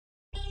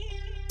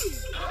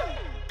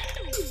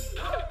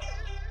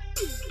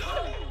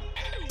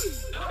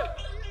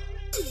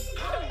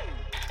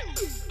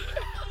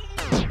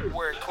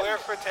We're clear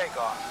for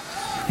takeoff.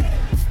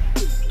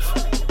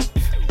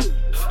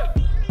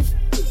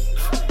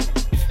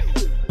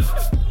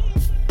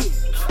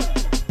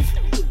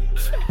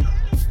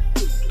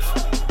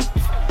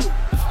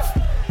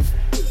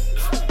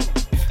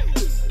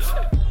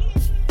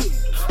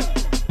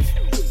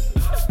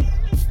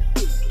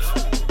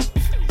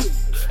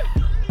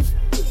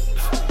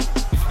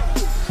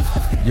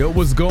 Yo,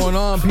 what's going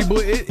on, people?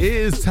 It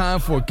is time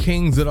for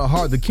Kings of the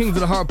Heart, the Kings of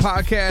the Heart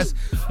podcast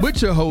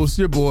with your host,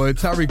 your boy,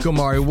 Tariq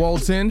Omari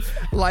Walton,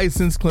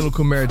 licensed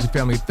clinical marriage and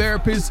family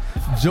therapist,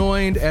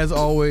 joined, as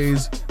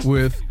always,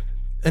 with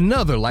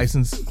another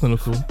licensed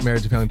clinical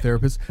marriage and family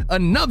therapist,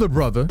 another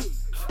brother,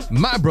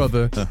 my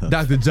brother,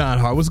 Dr. John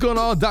Hart. What's going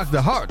on, Dr.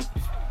 Hart?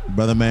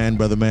 Brother man,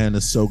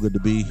 it's so good to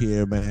be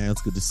here, man.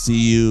 It's good to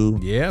see you.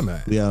 Yeah,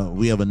 man.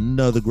 We have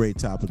another great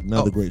topic,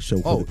 another great show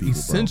for the people.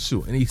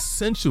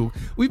 Essential.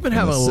 We've been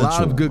having a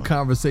lot of good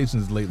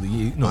conversations lately.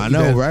 You know, I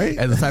know, right?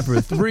 As a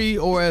Cypher 3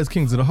 or as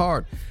Kings of the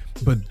Heart.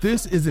 But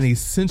this is an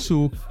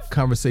essential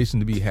conversation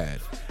to be had.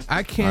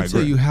 I can't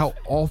tell you how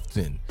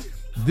often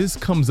this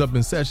comes up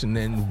in session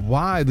and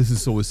why this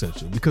is so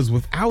essential. Because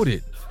without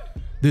it,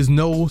 there's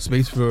no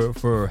space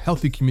for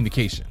healthy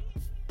communication.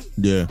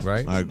 Yeah,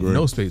 right. I agree.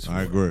 No space for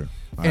I it. agree.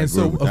 And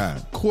so,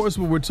 of course,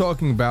 what we're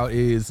talking about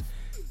is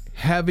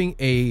having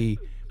a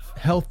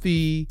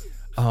healthy,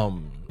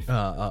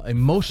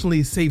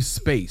 emotionally safe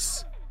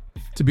space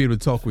to be able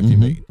to talk with your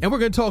mate. And we're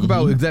going to talk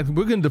about exactly.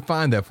 We're going to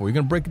define that for you. We're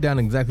going to break it down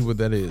exactly what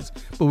that is.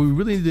 But we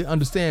really need to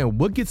understand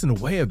what gets in the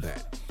way of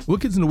that. What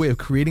gets in the way of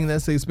creating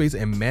that safe space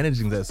and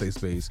managing that safe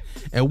space,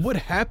 and what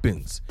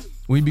happens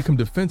when you become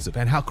defensive,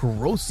 and how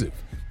corrosive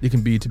it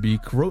can be to be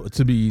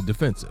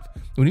defensive.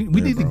 We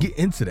need to get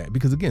into that,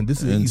 because again,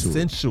 this is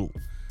essential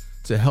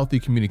to healthy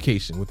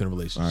communication within a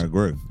relationship. I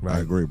agree. Right? I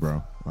agree,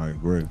 bro. I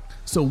agree.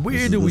 So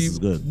where do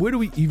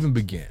we even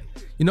begin?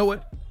 You know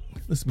what?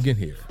 Let's begin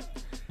here.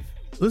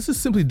 Let's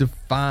just simply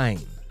define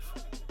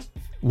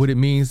what it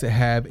means to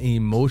have an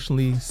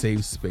emotionally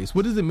safe space.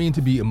 What does it mean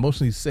to be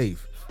emotionally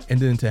safe, and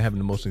then to have an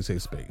emotionally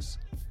safe space?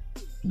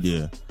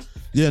 No.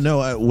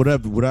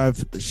 What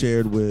I've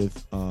shared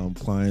with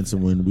clients,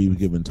 and when we've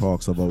given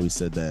talks, I've always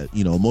said that,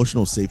 you know,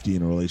 emotional safety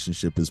in a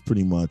relationship is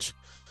pretty much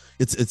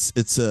it's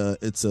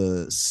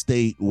a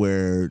state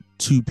where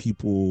two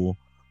people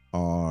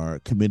are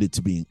committed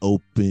to being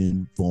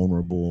open,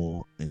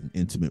 vulnerable, and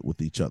intimate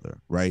with each other,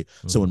 right?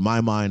 So in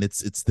my mind,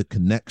 it's the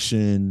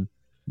connection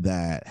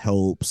that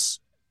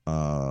helps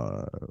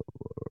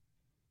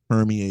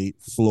permeate,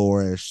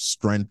 flourish,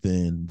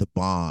 strengthen the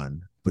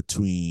bond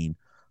between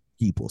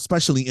people,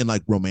 especially in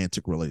like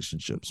romantic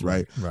relationships,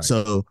 right?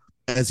 So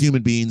as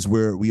human beings,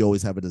 we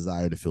always have a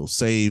desire to feel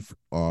safe.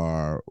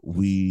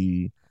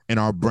 And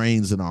our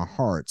brains and our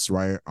hearts,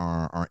 right?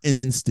 Our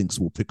instincts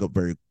will pick up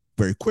very,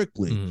 very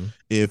quickly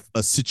if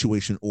a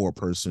situation or a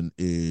person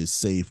is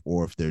safe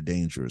or if they're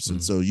dangerous.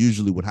 And so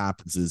usually what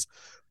happens is,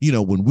 you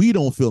know, when we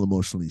don't feel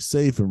emotionally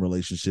safe in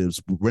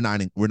relationships, we're not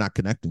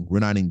connecting, we're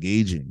not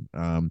engaging.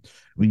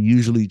 We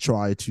usually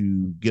try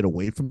to get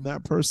away from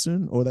that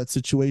person or that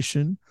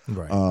situation.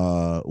 Right.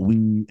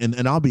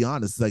 And I'll be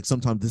honest, like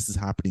sometimes this is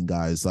happening,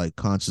 guys, like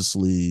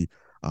consciously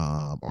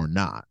or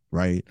not,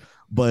 right?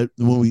 But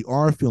when we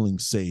are feeling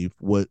safe,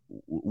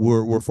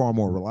 we're far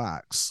more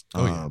relaxed.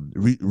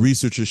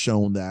 Research has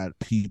shown that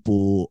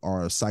people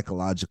are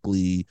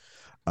psychologically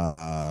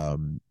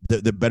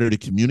they're better to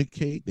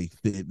communicate.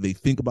 They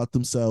think about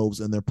themselves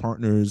and their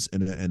partners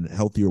in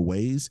healthier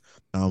ways.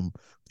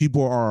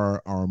 People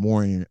are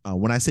more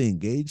when I say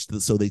engaged,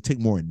 so they take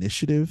more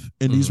initiative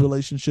in these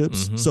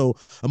relationships. So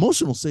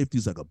emotional safety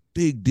is like a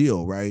big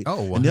deal, right?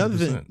 Oh,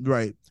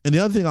 100%. And the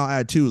other thing I'll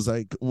add too is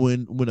like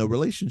when a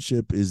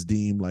relationship is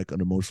deemed like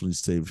an emotionally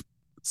safe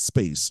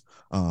space,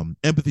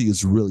 empathy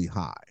is really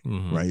high,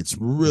 right? It's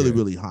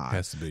really high. It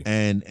has to be.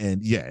 And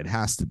it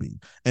has to be.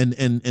 And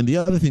the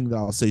other thing that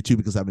I'll say too,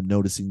 because I've been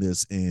noticing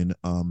this in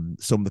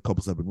some of the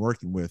couples I've been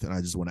working with, and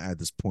I just want to add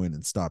this point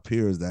and stop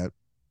here, is that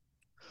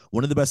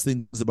one of the best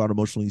things about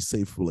emotionally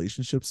safe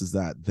relationships is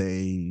that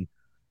they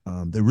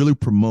really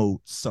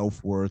promote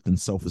self-worth and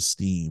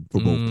self-esteem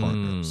for both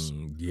partners.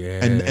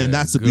 Yeah. And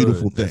that's a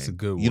beautiful thing. That's a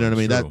good one. You know what I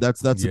mean? True.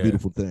 That's a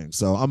beautiful thing.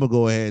 So I'm gonna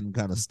go ahead and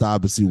kind of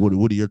stop and see what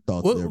are your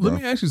thoughts there, bro?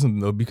 Let me ask you something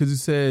though, because you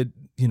said,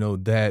 you know,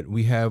 that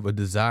we have a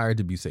desire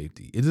to be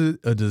safety. Is it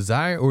a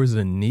desire or is it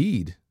a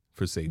need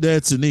for safety?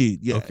 That's a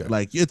need. Yeah. Okay.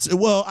 Like I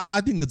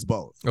think it's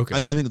both. Okay.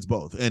 I think it's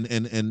both.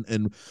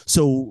 And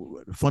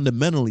so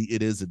fundamentally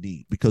it is a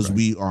need, because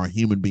we are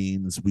human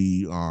beings.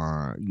 We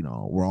are, you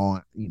know, we're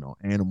all, you know,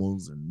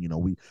 animals, and, you know,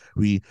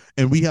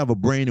 we have a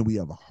brain and we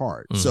have a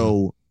heart.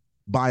 So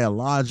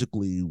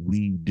biologically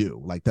we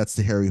do, like, that's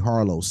the Harry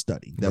Harlow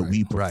study, that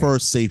we prefer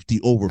safety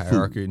over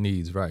hierarchy food. of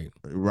needs. Right.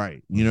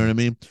 You know what I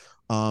mean?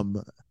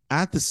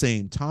 At the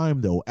same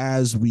time though,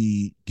 as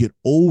we get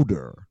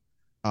older,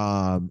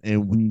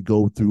 and we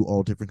go through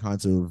all different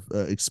kinds of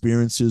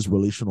experiences,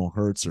 relational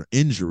hurts or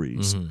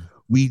injuries,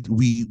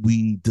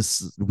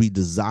 we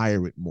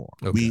desire it more.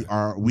 Okay.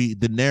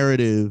 The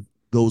narrative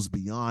goes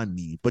beyond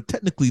need, but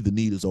technically the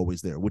need is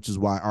always there, which is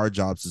why our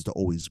jobs is to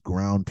always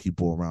ground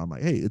people around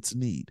like, hey, it's a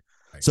need.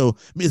 Right. So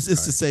it's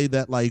to say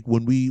that like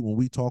when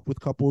we talk with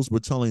couples, we're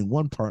telling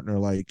one partner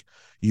like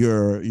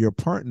your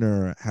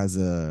partner has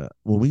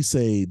when we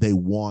say they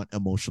want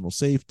emotional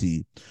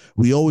safety,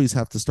 we always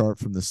have to start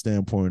from the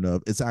standpoint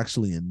of it's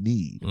actually a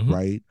need,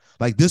 right?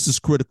 Like this is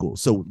critical.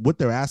 So what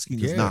they're asking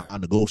is not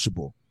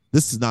negotiable.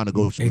 This is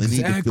non-negotiable.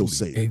 Exactly. They need to feel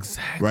safe.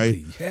 Exactly.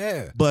 Right?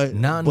 Yeah. But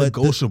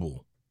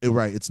non-negotiable.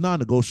 Right. It's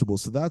non-negotiable.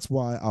 So that's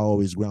why I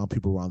always ground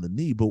people around the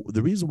need. But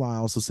the reason why I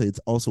also say it's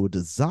also a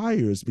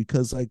desire is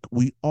because like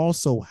we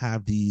also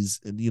have these,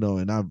 and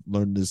and I've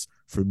learned this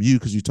from you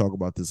because you talk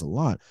about this a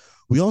lot.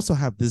 We also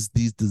have these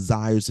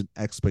desires and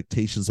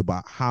expectations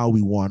about how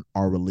we want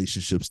our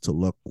relationships to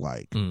look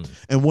like.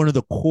 And one of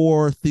the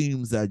core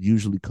themes that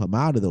usually come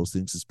out of those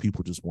things is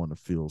people just want to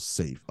feel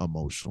safe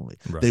emotionally.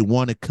 Right. They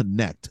want to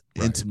connect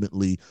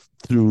intimately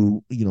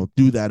through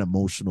that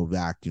emotional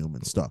vacuum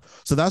and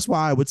stuff. So that's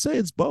why I would say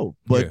it's both.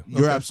 But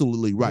you're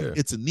absolutely right. Yeah.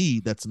 It's a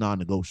need that's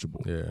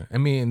non-negotiable. Yeah. I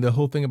mean, the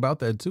whole thing about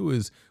that too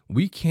is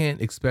we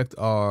can't expect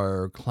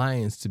our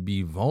clients to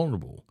be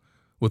vulnerable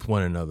with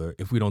one another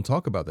if we don't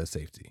talk about that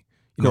safety.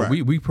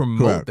 We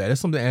promote that. That's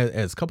something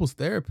as couples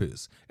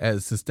therapists,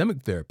 as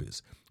systemic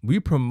therapists, we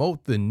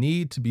promote the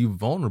need to be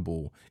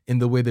vulnerable in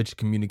the way that you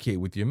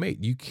communicate with your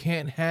mate. You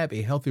can't have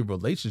a healthy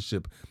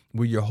relationship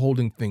where you're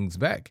holding things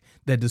back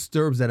that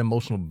disturbs that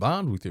emotional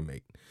bond with your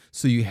mate.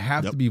 So you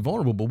have to be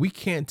vulnerable, but we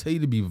can't tell you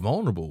to be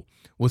vulnerable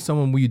with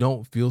someone where you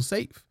don't feel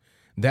safe.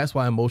 That's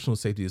why emotional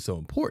safety is so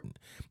important.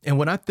 And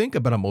when I think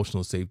about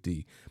emotional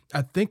safety,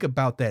 I think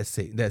about that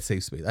safe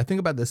space. I think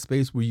about the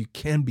space where you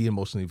can be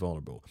emotionally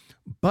vulnerable.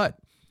 But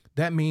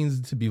that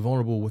means to be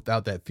vulnerable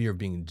without that fear of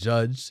being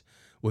judged,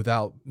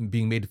 without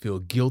being made to feel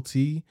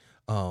guilty,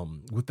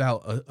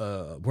 without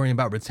worrying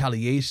about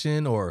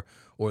retaliation or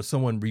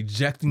someone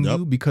rejecting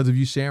you because of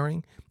you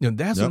sharing.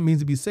 That's what it means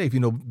to be safe.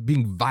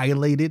 Being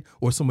violated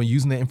or someone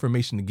using that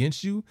information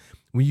against you.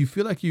 When you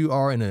feel like you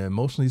are in an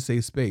emotionally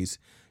safe space,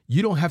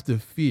 you don't have to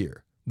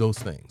fear those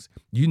things.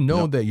 You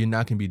know that you're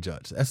not going to be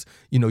judged. That's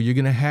you're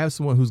going to have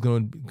someone who's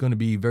going to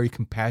be very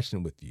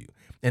compassionate with you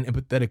and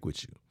empathetic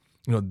with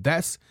you.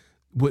 That's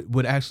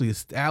what actually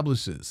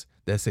establishes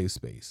that safe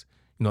space.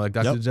 Like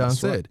Dr. John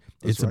said,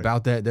 it's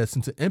about that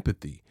sense of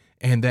empathy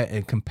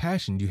and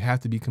compassion. You have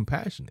to be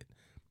compassionate.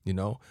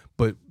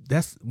 But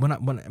that's when I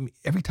mean,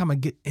 every time I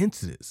get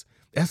into this,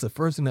 that's the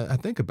first thing that I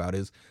think about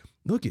is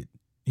look at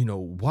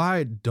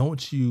why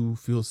don't you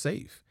feel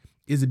safe?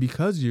 Is it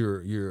because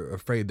you're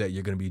afraid that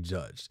you're going to be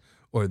judged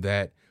or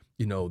that,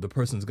 the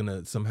person's going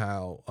to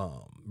somehow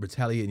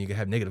retaliate and you can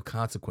have negative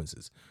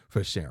consequences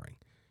for sharing,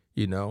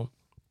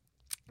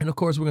 And of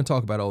course, we're going to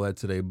talk about all that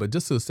today. But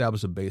just to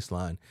establish a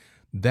baseline,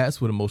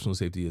 that's what emotional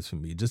safety is for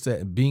me. Just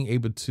that being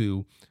able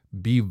to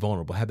be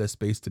vulnerable, have that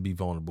space to be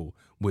vulnerable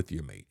with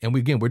your mate. And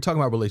we're talking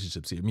about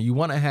relationships here. I mean, you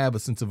want to have a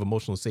sense of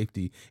emotional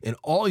safety in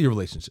all your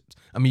relationships.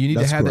 I mean, you need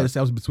to have that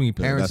established between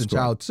parents and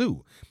child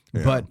too.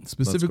 Yeah, but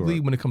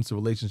specifically when it comes to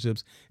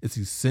relationships, it's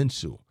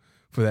essential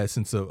for that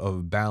sense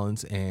of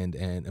balance and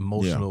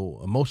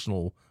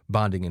emotional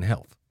bonding and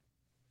health.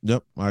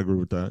 Yep, I agree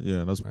with that.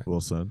 Yeah, that's well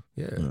said.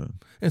 Yeah.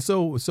 And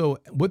so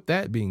with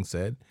that being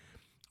said,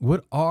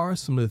 what are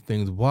some of the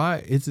things, why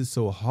is it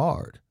so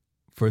hard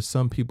for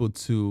some people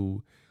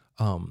to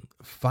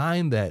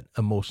find that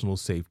emotional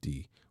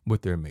safety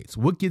with their mates?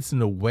 What gets in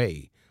the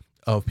way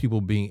of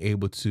people being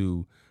able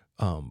to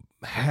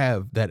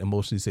have that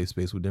emotionally safe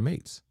space with their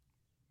mates?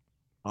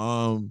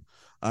 I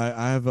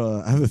have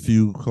a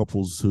few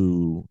couples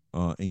who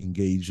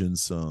engage in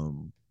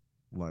some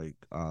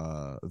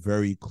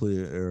very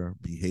clear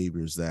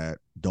behaviors that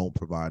don't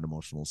provide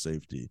emotional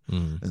safety.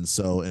 And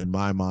so in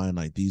my mind,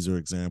 like these are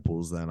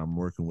examples that I'm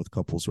working with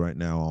couples right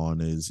now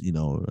on is,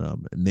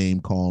 name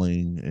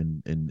calling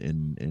and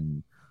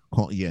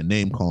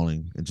name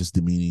calling and just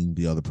demeaning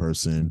the other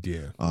person.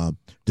 Yeah.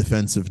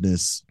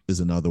 Defensiveness is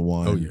another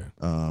one. Oh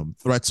yeah.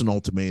 Threats and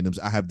ultimatums.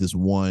 I have this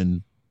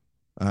one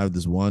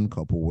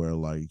couple where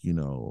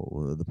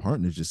the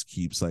partner just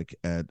keeps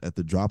at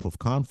the drop of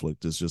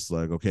conflict. It's just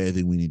like, okay, I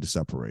think we need to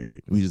separate.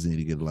 We just need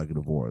to get a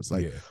divorce.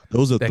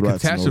 Those are that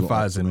threats.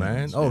 Catastrophizing,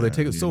 man. Oh, they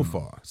take it so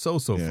far. So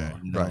yeah,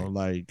 far.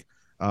 Right.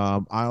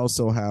 I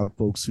also have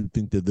folks who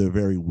think that they're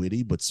very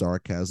witty, but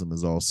sarcasm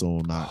is also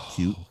not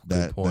cute.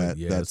 That's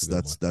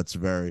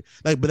very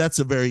but that's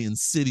a very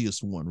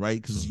insidious one,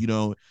 right? Because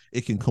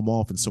it can come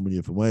off in so many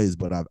different ways.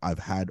 But I've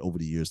had over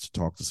the years to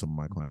talk to some of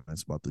my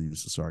clients about the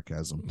use of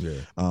sarcasm.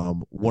 Yeah.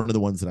 One of the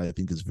ones that I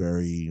think is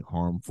very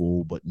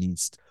harmful, but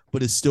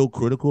is still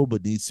critical,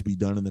 but needs to be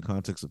done in the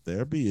context of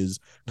therapy is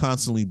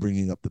constantly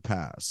bringing up the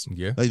past.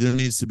 Yeah. There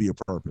needs to be a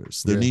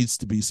purpose. There needs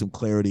to be some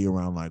clarity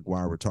around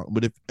why we're talking.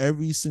 But if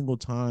every single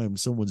time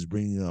someone's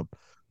bringing up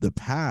the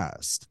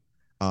past,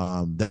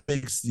 that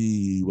makes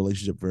the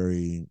relationship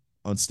very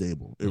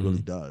unstable. It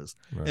really does.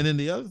 Right. And then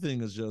the other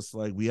thing is just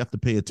we have to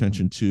pay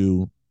attention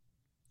to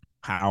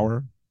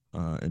power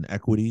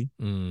equity.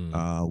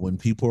 When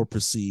people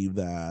perceive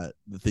that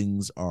the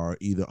things are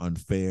either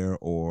unfair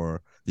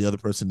or the other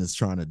person is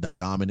trying to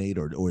dominate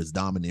or is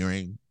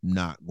domineering,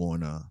 not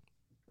going to.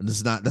 And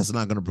that's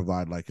not going to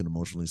provide like an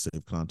emotionally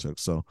safe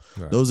context. So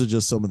those are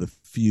just some of the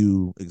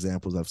few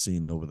examples I've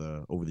seen over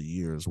the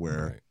years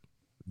where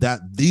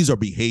that these are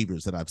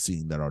behaviors that I've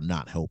seen that are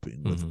not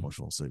helping with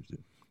emotional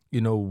safety. You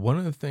know, one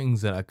of the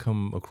things that I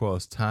come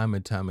across time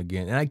and time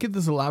again, and I get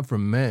this a lot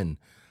from men,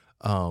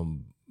 I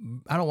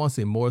don't want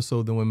to say more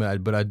so than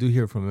women, but I do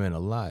hear from men a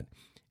lot,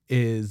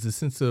 is the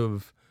sense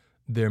of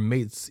their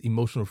mate's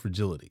emotional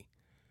fragility.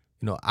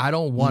 You know, I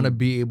don't want to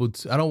be able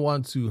to, I don't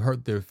want to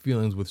hurt their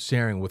feelings with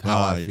sharing with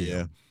how I feel.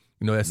 Yeah.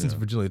 You know, that sense of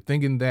fragility,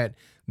 thinking that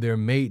their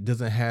mate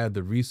doesn't have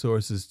the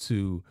resources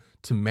to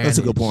manage. That's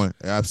a good point.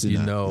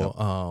 Absolutely. You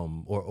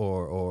know,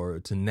 or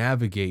to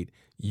navigate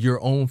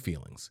your own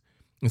feelings.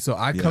 And so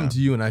I come to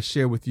you and I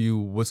share with you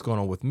what's going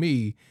on with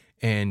me,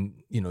 and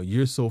you know,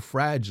 you're so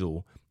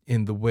fragile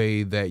in the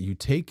way that you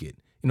take it.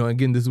 You know,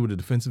 again, this is where the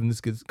defensiveness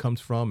comes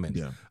from, and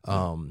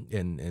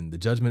and the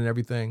judgment and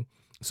everything.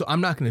 So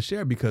I'm not going to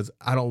share because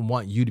I don't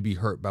want you to be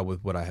hurt by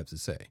what I have to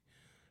say,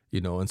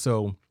 you know. And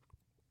so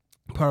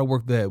part of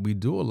work that we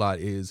do a lot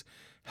is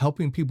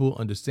helping people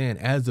understand,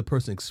 as the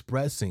person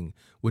expressing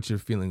what your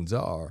feelings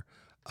are,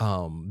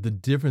 the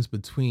difference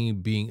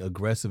between being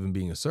aggressive and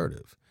being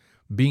assertive,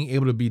 being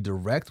able to be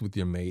direct with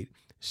your mate,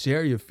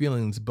 share your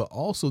feelings, but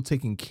also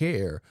taking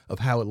care of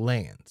how it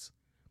lands.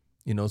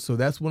 You know, so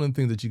that's one of the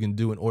things that you can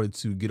do in order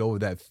to get over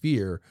that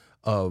fear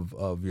of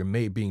your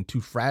mate being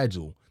too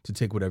fragile to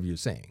take whatever you're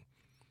saying.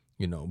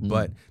 You know,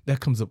 but that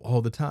comes up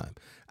all the time.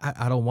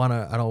 I don't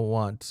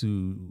want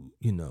to,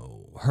 you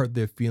know, hurt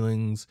their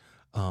feelings.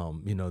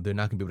 You know, they're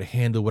not gonna be able to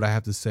handle what I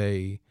have to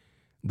say,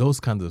 those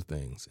kinds of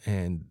things.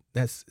 And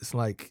it's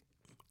like,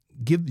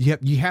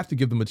 you have to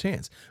give them a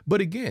chance.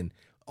 But again,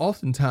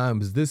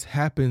 oftentimes this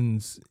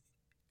happens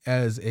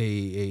as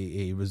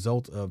a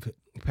result of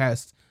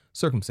past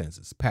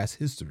circumstances, past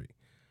history.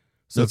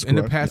 So if in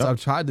the past I've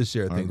tried to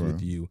share things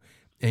with you,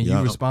 and you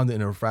responded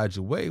in a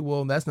fragile way,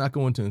 well, that's not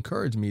going to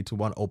encourage me to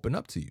want to open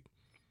up to you.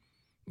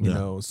 You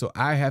know, so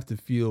I have to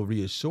feel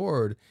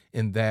reassured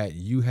in that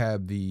you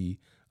have the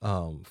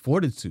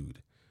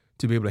fortitude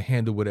to be able to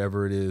handle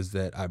whatever it is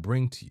that I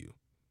bring to you,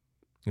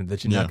 and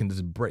that you're not going to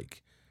just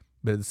break.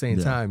 But at the same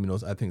time, you know,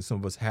 I think some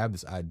of us have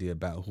this idea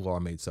about who our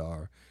mates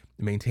are,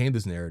 maintain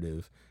this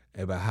narrative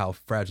about how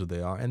fragile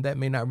they are, and that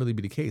may not really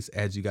be the case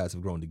as you guys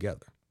have grown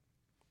together.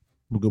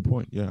 Well, good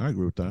point. Yeah, I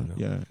agree with that.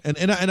 Yeah,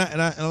 and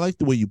I like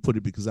the way you put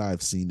it, because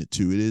I've seen it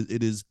too.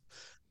 It's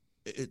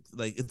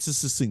a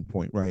succinct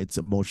point, right? It's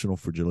emotional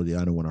fragility.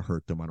 I don't want to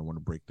hurt them. I don't want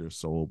to break their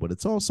soul. But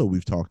it's also,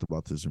 we've talked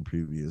about this in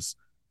previous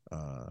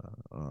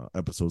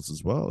episodes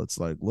as well. It's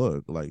like,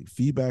 look, like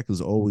feedback is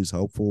always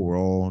helpful. We're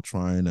all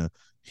trying to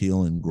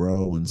heal and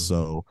grow, and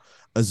so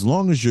as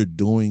long as you're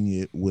doing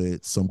it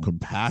with some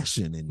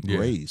compassion and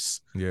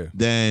grace,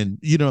 then,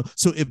 you know,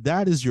 so if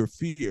that is your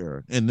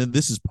fear, and then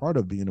this is part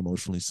of being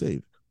emotionally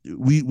safe,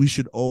 we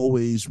should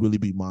always really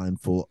be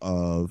mindful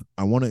of,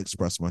 I want to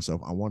express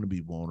myself, I want to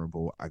be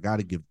vulnerable, I got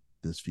to give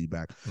this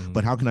feedback,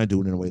 but how can I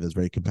do it in a way that's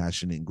very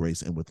compassionate and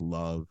grace and with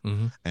love,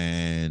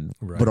 and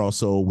but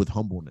also with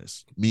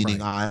humbleness,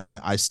 meaning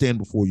I stand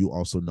before you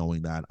also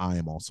knowing that I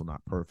am also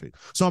not perfect.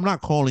 So I'm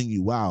not calling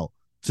you out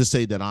to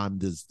say that I'm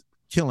just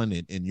killing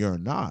it and you're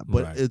not,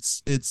 but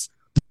it's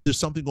there's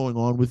something going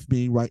on with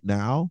me right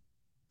now,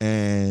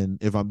 and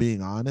if I'm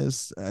being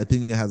honest, I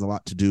think it has a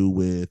lot to do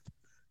with,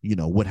 you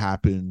know, what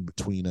happened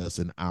between us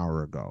an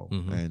hour ago,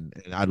 and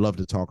I'd love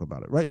to talk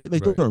about it, right?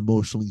 Like, those are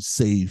emotionally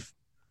safe.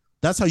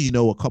 That's how you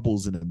know a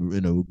couple's in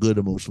a good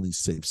emotionally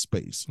safe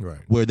space,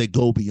 where they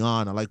go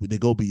beyond. They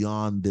go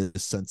beyond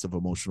this sense of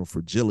emotional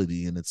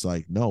fragility, and it's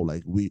like, no,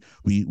 like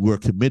we're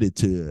committed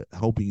to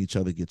helping each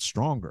other get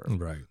stronger,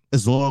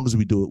 as long as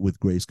we do it with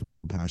grace,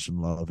 compassion,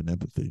 love, and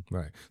empathy.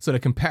 So the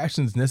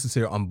compassion is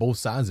necessary on both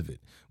sides of it.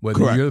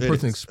 Whether you're the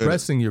person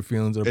expressing your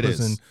feelings or the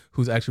person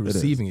who's actually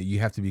receiving it, you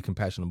have to be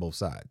compassionate on both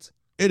sides.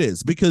 It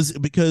is, because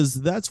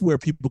that's where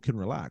people can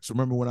relax.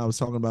 Remember when I was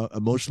talking about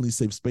emotionally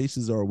safe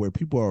spaces are where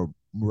people are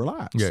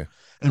relaxed.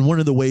 And one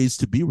of the ways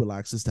to be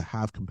relaxed is to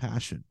have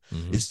compassion,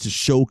 is to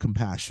show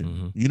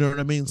compassion. You know what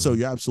I mean? So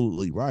you're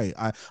absolutely right.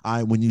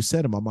 I when you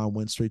said it, my mind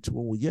went straight to,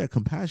 well, yeah,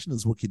 compassion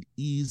is what can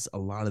ease a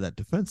lot of that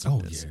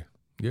defensiveness.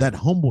 That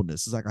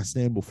humbleness is like, I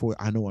stand before,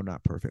 I know I'm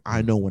not perfect.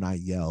 I know when I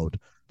yelled,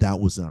 that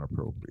was not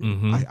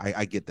appropriate.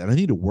 I get that. I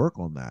need to work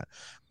on that.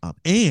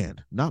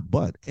 And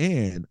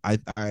I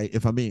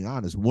if I'm being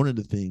honest, one of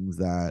the things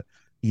that,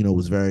 you know,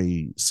 was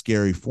very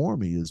scary for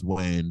me is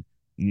when,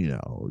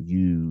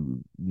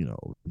 you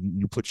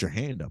put your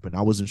hand up and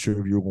I wasn't sure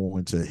if you were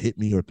going to hit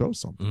me or throw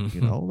something,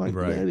 you know, like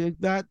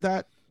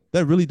that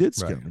really did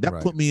scare me.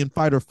 That put me in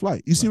fight or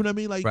flight. You see what I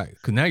mean? Like,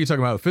 because now you're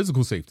talking about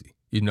physical safety,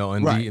 you know,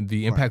 and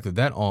the impact of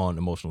that on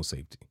emotional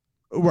safety.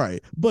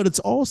 Right. But it's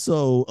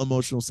also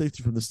emotional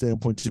safety from the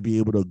standpoint to be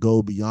able to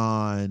go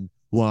beyond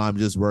well, I'm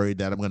just worried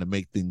that I'm going to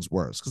make things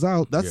worse.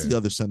 Because that's the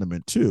other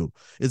sentiment too.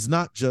 It's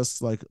not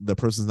just like the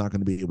person's not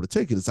going to be able to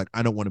take it. It's like,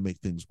 I don't want to make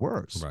things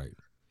worse. Right.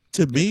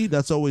 To me,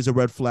 that's always a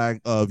red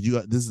flag of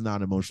this is not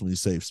an emotionally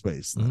safe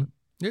space. Mm-hmm.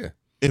 Yeah.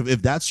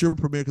 If that's your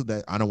premier,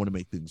 that I don't want to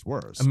make things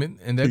worse. I mean,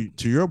 and that,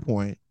 to your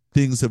point,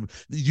 things have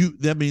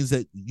that means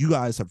that you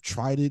guys have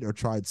tried it or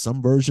tried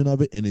some version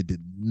of it and it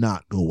did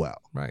not go well.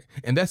 Right.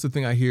 And that's the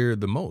thing I hear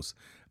the most.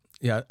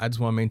 Yeah, I just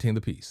want to maintain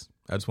the peace.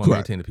 I just want to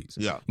maintain the peace.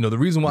 Yeah. You know, the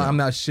reason why I'm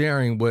not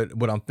sharing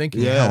what I'm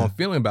thinking and how I'm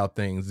feeling about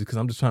things is because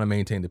I'm just trying to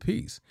maintain the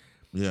peace.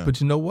 Yeah.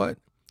 But you know what?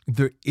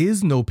 There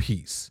is no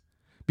peace.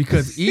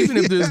 Because even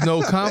if there's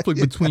no conflict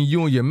between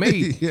you and your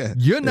mate,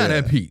 you're not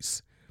at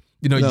peace.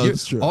 You know,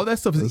 all that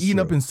stuff is eating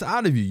up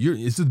inside of you.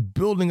 It's just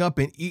building up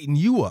and eating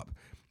you up.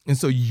 And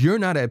so you're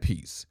not at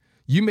peace.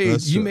 You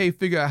may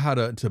figure out how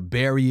to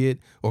bury it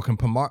or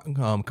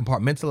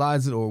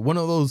compartmentalize it or one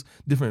of those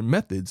different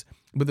methods.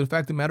 But the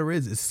fact of the matter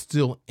is, it's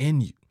still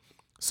in you.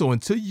 So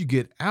until you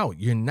get out,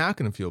 you're not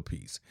going to feel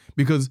peace.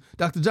 Because,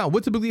 Dr. John,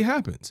 what typically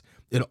happens?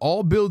 It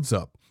all builds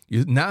up.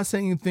 You're not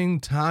saying anything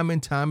time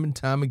and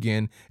time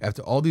again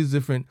after all these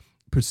different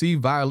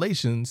perceived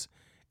violations,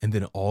 and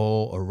then it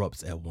all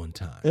erupts at one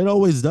time. It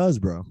always does,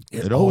 bro.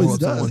 It always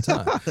does. At one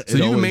time. So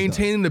you've been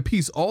maintaining the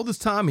peace all this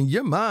time in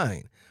your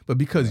mind, but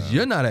because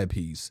you're not at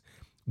peace,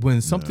 when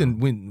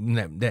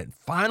that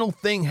final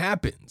thing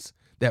happens,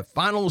 that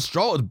final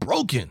straw is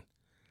broken,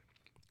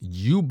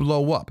 you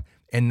blow up.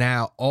 And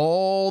now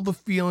all the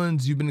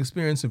feelings you've been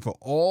experiencing for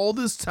all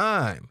this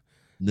time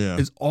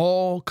is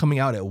all coming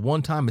out at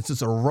one time. It's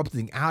just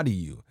erupting out of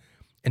you.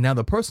 And now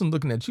the person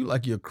looking at you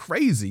like you're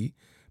crazy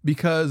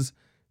because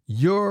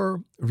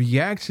your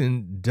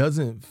reaction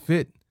doesn't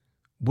fit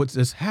what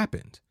just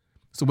happened.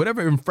 So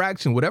whatever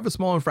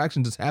small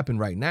infraction just happened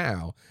right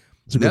now,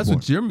 that's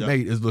what your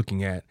mate is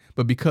looking at.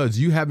 But because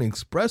you haven't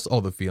expressed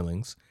all the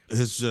feelings,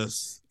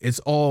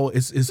 it's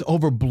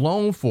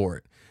overblown for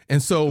it.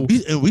 And so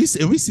we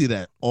see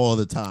that all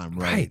the time,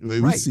 right?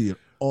 We see it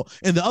all,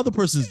 and the other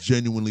person's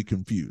genuinely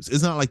confused.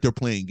 It's not like they're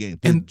playing games;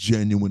 they're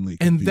genuinely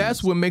confused. And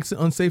that's what makes it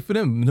unsafe for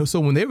them. So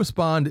when they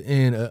respond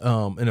in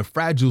a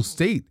fragile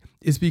state,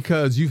 it's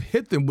because you've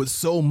hit them with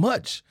so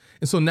much,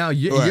 and so now in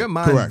your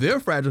mind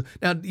they're fragile.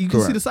 Now you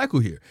can see the cycle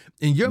here.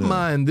 In your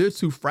mind, they're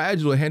too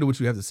fragile to handle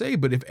what you have to say.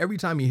 But if every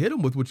time you hit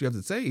them with what you have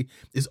to say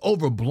is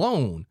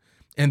overblown,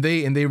 and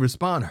they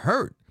respond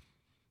hurt.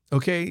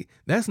 Okay,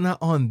 that's not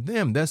on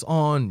them. That's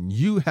on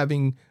you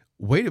having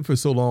waited for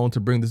so long to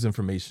bring this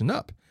information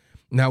up.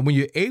 Now, when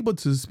you're able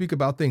to speak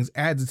about things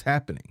as it's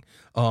happening,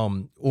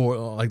 or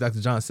like Dr.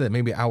 John said,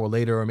 maybe an hour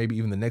later or maybe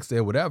even the next day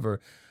or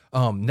whatever,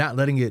 not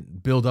letting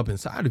it build up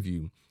inside of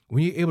you,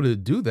 when you're able to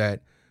do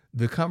that,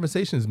 the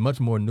conversation is much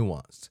more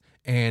nuanced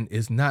and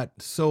it's not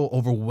so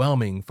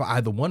overwhelming for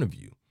either one of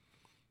you.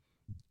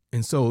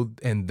 And so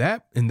in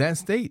that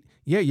state,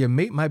 your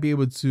mate might be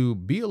able to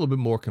be a little bit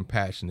more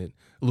compassionate,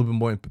 a little bit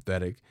more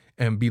empathetic,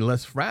 and be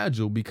less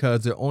fragile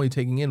because they're only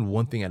taking in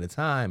one thing at a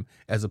time,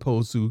 as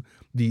opposed to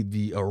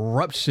the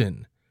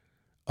eruption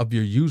of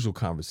your usual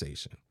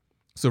conversation.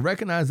 So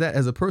recognize that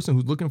as a person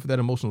who's looking for that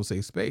emotional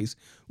safe space,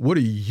 what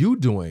are you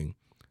doing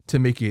to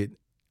make it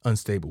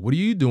unstable? What are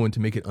you doing to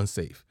make it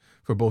unsafe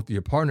for both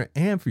your partner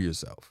and for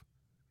yourself?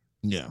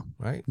 Yeah.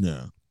 Right?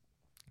 Yeah.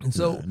 And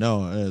so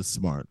no, it's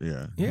smart.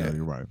 Yeah,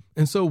 you're right.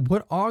 And so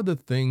what are the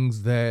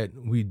things that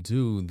we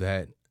do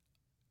that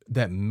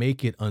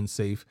make it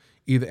unsafe,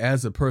 either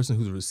as a person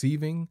who's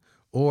receiving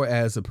or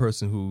as a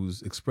person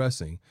who's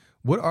expressing?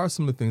 What are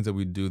some of the things that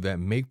we do that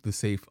make the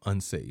space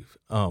unsafe?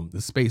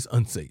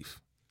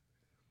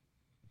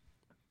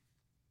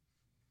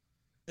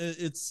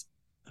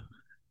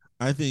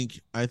 I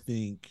think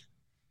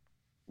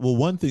well,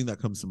 one thing that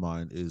comes to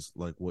mind is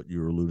like what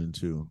you're alluding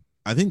to.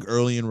 I think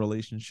early in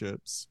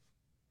relationships,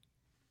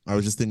 I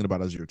was just thinking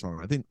about as you were talking,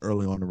 I think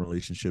early on in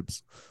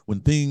relationships, when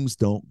things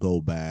don't go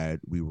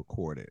bad, we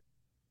record it.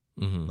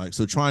 Mm-hmm. Like,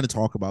 so trying to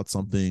talk about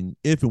something,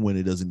 if and when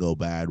it doesn't go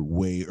bad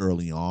way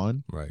early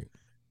on, right?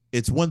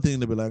 It's one thing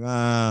to be like,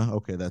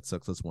 okay, that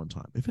sucks. That's one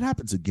time. If it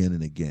happens again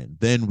and again,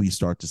 then we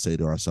start to say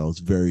to ourselves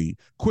very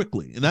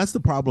quickly. And that's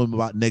the problem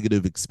about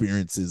negative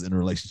experiences in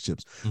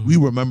relationships. Mm-hmm. We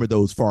remember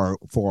those far,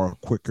 far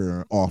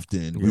quicker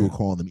often. Yeah. We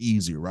recall them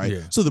easier, right?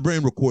 Yeah. So the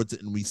brain records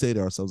it and we say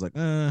to ourselves like,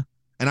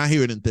 and I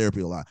hear it in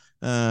therapy a lot.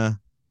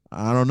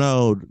 I don't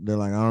know. They're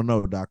like, I don't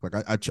know, doc. Like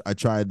I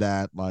tried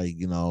that like,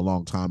 a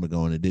long time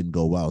ago and it didn't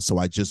go well. So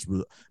I just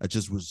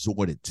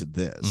resorted to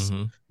this.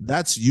 Mm-hmm.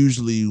 That's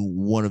usually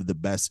one of the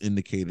best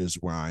indicators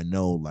where I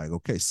know like,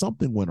 okay,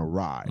 something went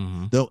awry.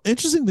 Mm-hmm. The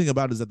interesting thing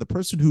about it is that the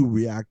person who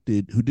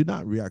did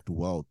not react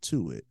well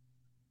to it,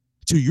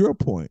 to your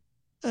point,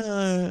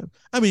 I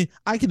mean,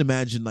 I can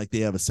imagine like they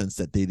have a sense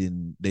that they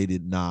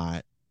did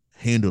not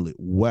handle it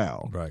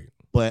well. Right.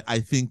 But I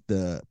think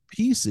the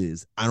piece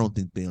is, I don't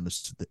think they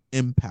understood the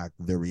impact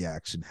their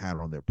reaction had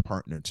on their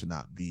partner to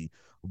not be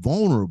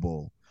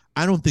vulnerable.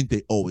 I don't think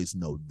they always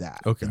know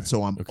that. Okay. And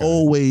so I'm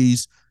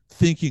always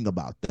thinking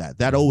about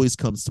that always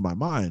comes to my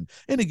mind.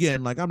 And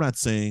again, like, I'm not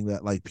saying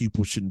that like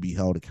people shouldn't be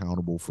held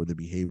accountable for their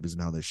behaviors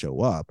and how they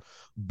show up,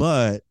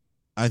 but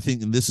I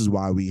think, and this is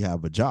why we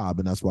have a job,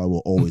 and that's why we'll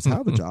always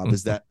have a job,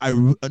 is that I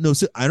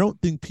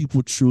don't think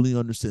people truly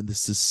understand the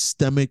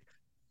systemic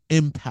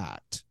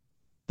impact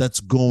that's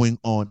going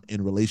on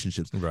in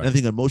relationships. Right. And I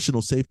think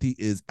emotional safety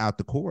is at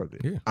the core of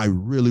it. Yeah. I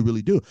really,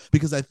 really do.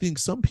 Because I think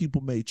some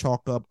people may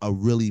chalk up a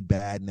really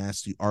bad,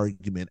 nasty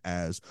argument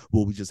as,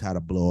 well, we just had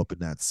a blow up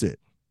and that's it.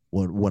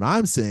 What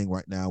I'm saying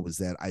right now is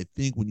that I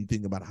think when you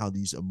think about how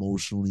these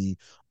emotionally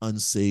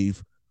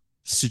unsafe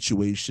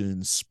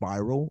situations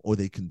spiral or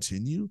they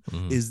continue,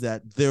 is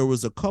that there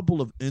was a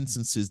couple of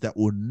instances that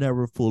will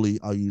never fully,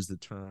 I'll use the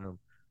term,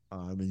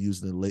 I've been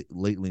using it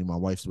lately, my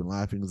wife's been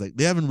laughing, it's like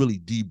they haven't really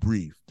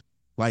debriefed.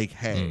 Like,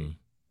 hey,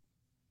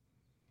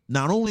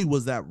 not only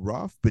was that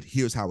rough, but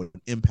here's how it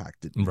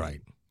impacted me.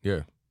 Right.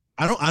 Yeah.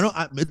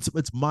 It's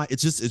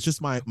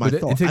just my but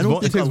thought.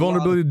 It takes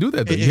vulnerability to do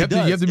that. You have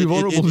to be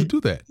vulnerable to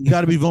do that. You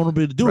got to be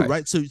vulnerable to do it,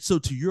 right? So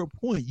to your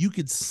point, you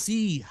could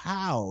see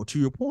how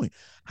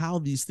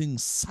these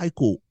things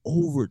cycle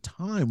over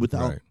time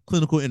without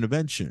clinical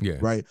intervention,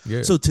 right?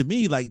 Yeah. So to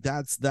me, like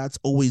that's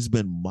always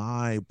been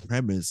my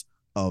premise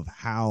of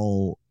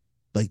how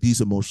like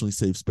these emotionally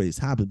safe space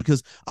happen.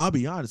 Because I'll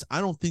be honest, I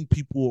don't think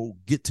people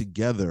get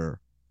together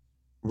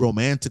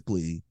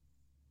romantically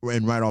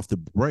and right off the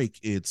break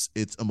it's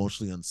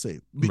emotionally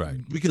unsafe,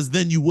 right? Because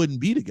then you wouldn't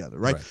be together,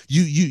 right?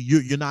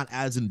 You're not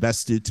as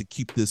invested to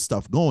keep this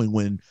stuff going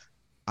when,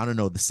 I don't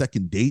know, the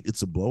second date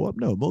it's a blow up.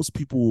 No, most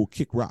people will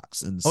kick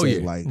rocks and say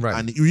you know what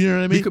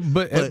I mean?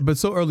 But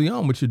so early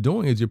on, what you're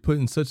doing is you're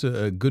putting such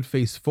a good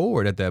face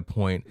forward at that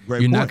point.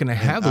 You're not going to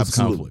have those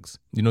conflicts, so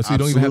you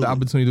don't even have the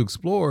opportunity to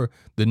explore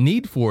the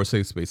need for a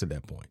safe space at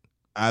that point.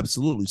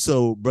 Absolutely.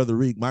 So, Brother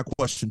Reek, my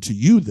question to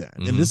you then,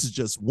 and this is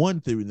just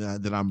one theory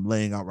that I'm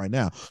laying out right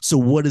now. So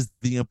what is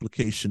the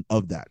implication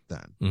of that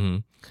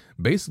then?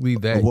 Basically,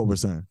 what we're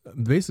saying.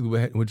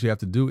 Basically, what you have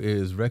to do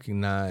is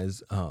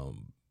recognize,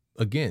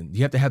 again,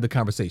 you have to have the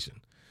conversation.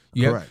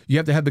 You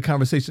have to have the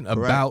conversation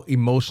about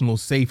emotional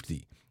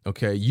safety.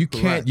 Okay, you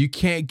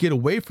can't get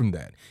away from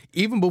that.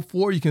 Even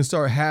before you can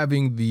start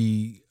having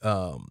the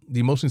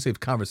emotionally safe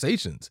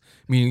conversations,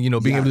 being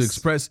able to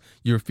express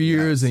your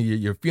fears and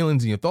your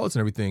feelings and your thoughts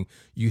and everything,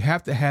 you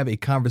have to have a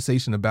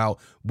conversation about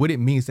what it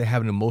means to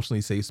have an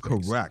emotionally safe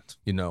space. Correct.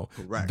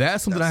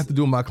 That's something I have to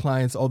do with my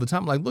clients all the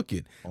time. Like, look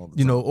it,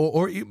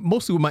 or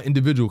mostly with my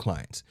individual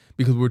clients,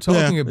 because we're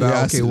talking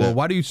about,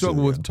 why do you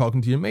struggle with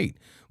talking to your mate?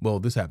 Well,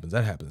 this happens,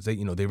 that happens. They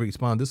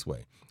respond this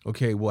way.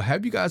 Okay, well,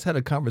 have you guys had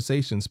a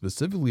conversation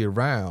specifically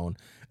around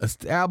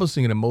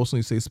establishing an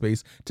emotionally safe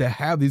space to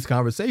have these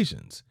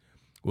conversations?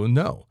 Well,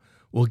 no.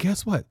 Well,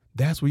 guess what?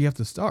 That's where you have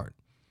to start.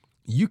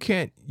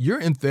 You're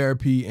in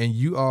therapy and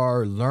you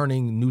are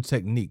learning new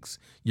techniques.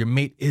 Your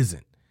mate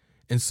isn't.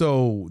 And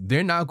so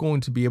they're not going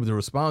to be able to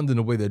respond in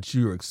a way that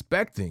you're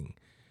expecting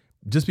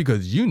just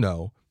because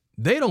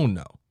they don't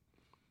know.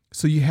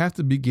 So you have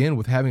to begin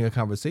with having a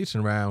conversation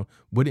around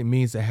what it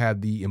means to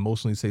have the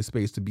emotionally safe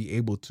space to be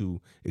able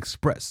to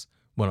express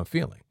what I'm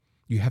feeling.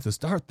 You have to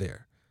start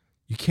there.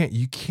 You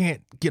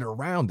can't get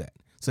around that.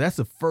 So that's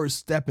the first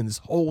step in this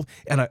whole,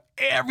 and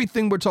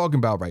everything we're talking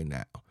about right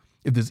now.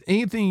 If there's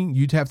anything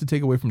you'd have to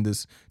take away from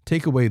this,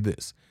 take away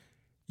this.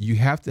 You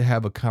have to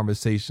have a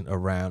conversation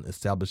around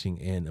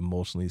establishing an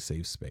emotionally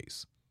safe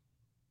space.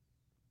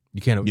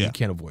 You can't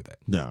avoid that.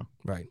 No.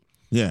 Right.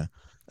 Yeah.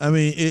 I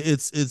mean,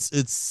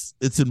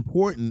 it's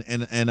important,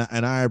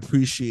 and I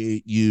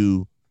appreciate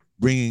you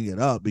bringing it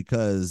up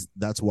because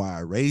that's why I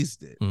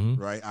raised it,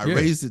 right? I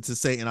raised it to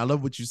say, and I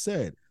love what you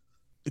said,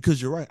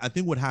 because you're right. I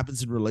think what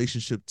happens in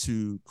relationship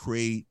to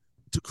create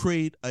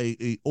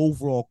a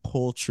overall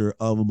culture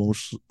of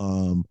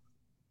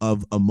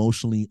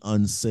emotionally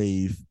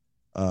unsafe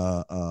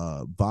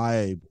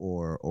vibe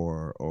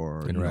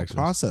or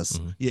process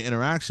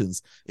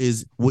interactions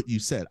is what you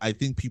said. I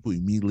think people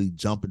immediately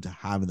jump into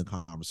having the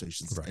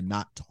conversations and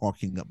not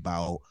talking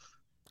about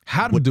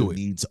how to do it,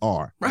 needs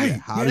are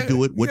how to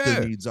do it, what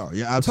their needs are.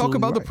 Talk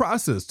about the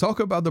process.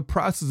 Talk about the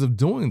process of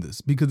doing this,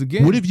 because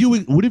again, what have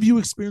you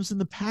experienced in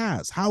the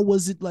past? How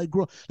was it like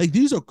grow? Like,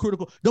 these are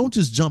critical. Don't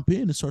just jump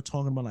in and start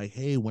talking about like,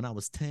 hey, when I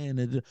was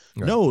 10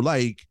 no,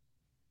 like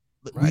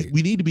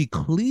we need to be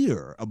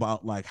clear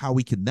about like how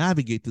we can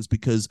navigate this,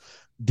 because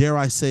dare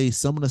I say,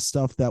 some of the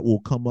stuff that will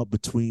come up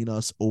between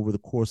us over the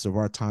course of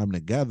our time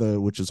together,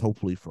 which is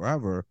hopefully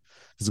forever,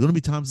 there's going to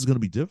be times it's going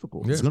to be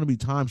difficult. There's going to be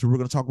times where we're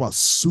going to talk about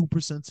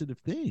super sensitive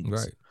things.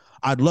 Right.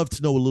 I'd love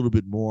to know a little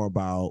bit more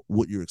about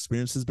what your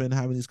experience has been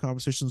having these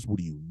conversations. What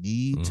do you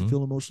need to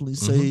feel emotionally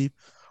safe?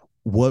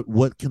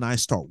 What can I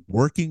start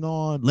working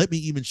on? Let me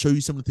even show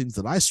you some of the things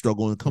that I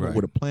struggle and come up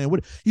with a plan.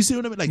 You see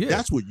what I mean? Like,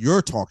 that's what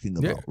you're talking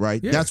about,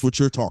 right? That's what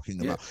you're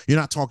talking about. You're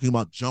not talking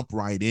about jump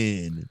right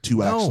in to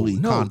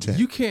content.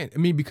 You can't. I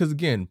mean, because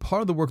again,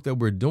 part of the work that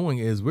we're doing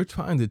is we're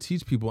trying to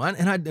teach people,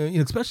 and I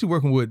especially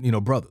working with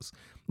brothers,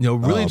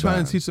 really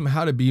trying to teach them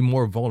how to be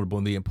more vulnerable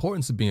and the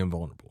importance of being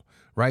vulnerable.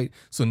 right?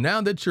 So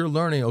now that you're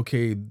learning,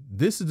 okay,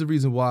 this is the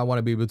reason why I want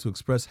to be able to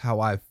express how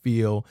I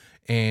feel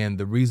and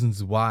the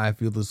reasons why I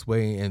feel this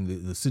way and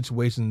the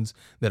situations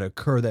that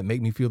occur that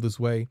make me feel this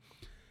way,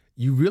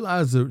 you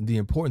realize the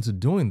importance of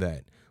doing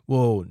that.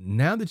 Well,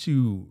 now that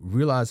you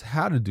realize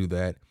how to do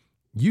that,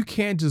 you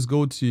can't just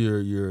go to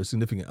your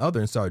significant other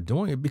and start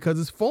doing it because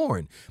it's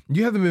foreign.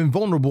 You haven't been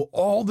vulnerable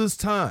all this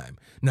time.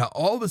 Now,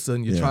 all of a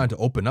sudden, you're trying to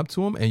open up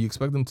to them and you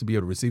expect them to be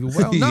able to receive it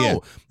well.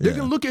 No, they're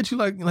going to look at you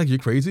like you're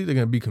crazy. They're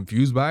going to be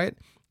confused by it.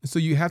 So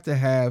you have to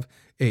have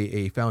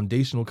a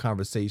foundational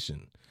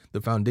conversation.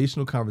 The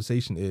foundational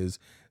conversation is,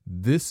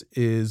 this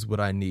is what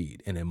I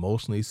need, an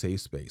emotionally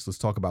safe space. Let's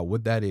talk about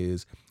what that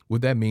is,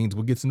 what that means,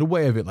 what gets in the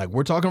way of it. Like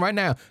we're talking right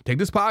now. Take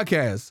this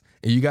podcast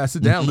and you guys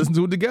sit down, listen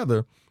to it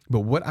together.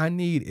 But what I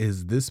need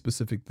is this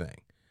specific thing,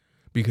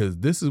 because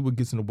this is what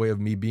gets in the way of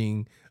me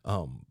being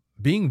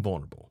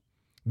vulnerable.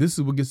 This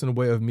is what gets in the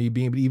way of me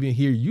being able to even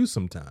hear you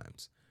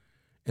sometimes.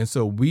 And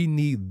so we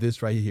need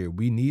this right here.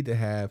 We need to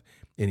have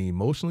an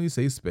emotionally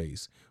safe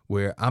space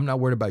where I'm not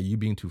worried about you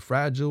being too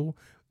fragile.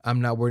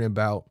 I'm not worried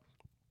about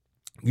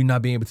you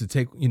not being able to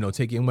take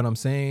in what I'm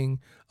saying,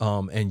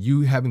 and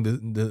you having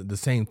the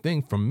same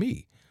thing from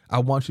me. I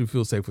want you to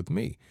feel safe with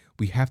me.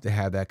 We have to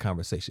have that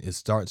conversation. It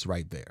starts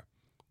right there.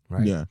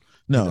 Right. Yeah.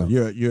 No,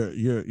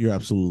 you're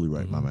absolutely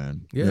right, my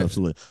man. Yeah, you're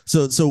absolutely.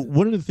 So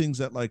one of the things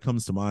that like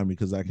comes to mind,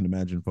 because I can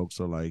imagine folks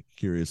are like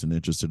curious and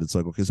interested. It's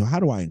like, okay, so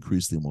how do I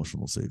increase the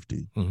emotional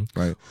safety?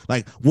 Right.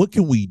 Like, what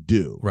can we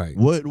do? Right.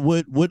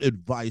 What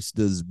advice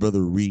does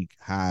Brother Reek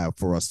have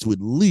for us to,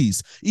 at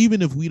least,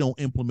 even if we don't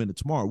implement it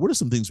tomorrow, what are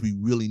some things we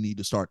really need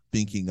to start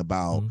thinking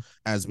about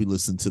as we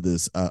listen to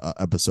this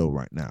episode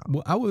right now?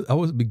 Well, I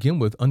would begin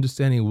with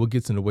understanding what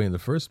gets in the way in the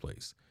first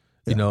place.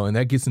 You know, and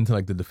that gets into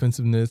like the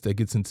defensiveness, that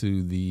gets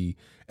into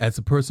as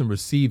a person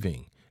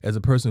receiving, as a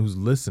person who's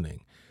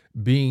listening,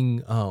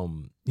 being,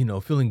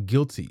 feeling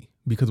guilty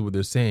because of what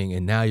they're saying,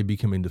 and now you're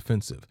becoming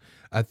defensive.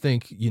 I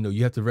think,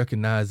 you have to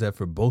recognize that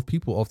for both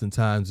people,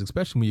 oftentimes,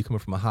 especially when you're coming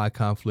from a high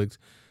conflict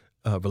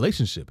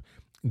relationship,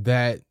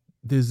 that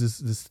there's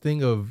this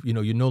thing of,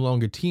 you're no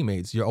longer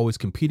teammates, you're always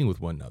competing with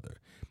one another.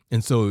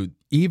 And so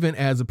even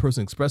as a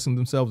person expressing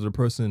themselves, or a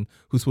person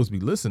who's supposed to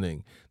be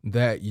listening,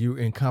 that you're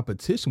in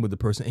competition with the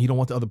person and you don't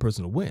want the other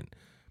person to win.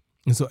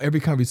 And so every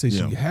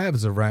conversation you have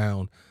is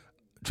around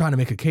trying to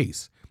make a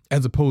case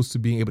as opposed to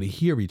being able to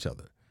hear each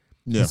other.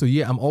 Yeah. And so,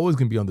 I'm always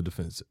going to be on the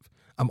defensive.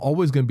 I'm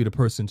always going to be the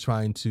person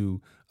trying to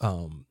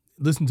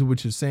listen to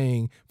what you're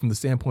saying from the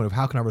standpoint of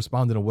how can I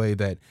respond in a way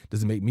that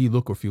doesn't make me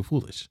look or feel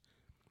foolish.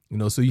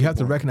 So you have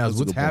to recognize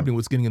what's happening,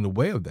 what's getting in the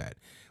way of that.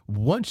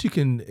 Once you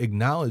can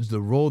acknowledge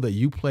the role that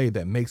you play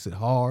that makes it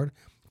hard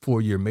for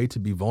your mate to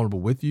be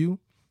vulnerable with you,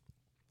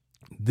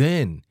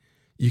 then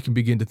you can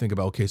begin to think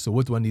about, okay, so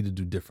what do I need to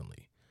do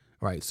differently?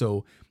 Right.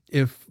 So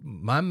if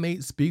my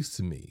mate speaks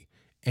to me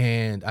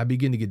and I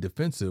begin to get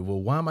defensive,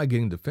 well, why am I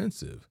getting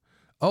defensive?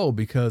 Oh,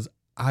 because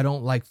I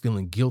don't like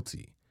feeling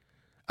guilty.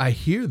 I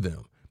hear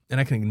them and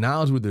I can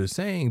acknowledge what they're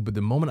saying, but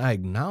the moment I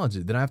acknowledge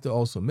it, then I have to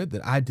also admit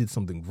that I did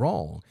something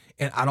wrong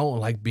and I don't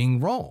like being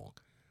wrong.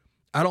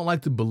 I don't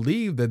like to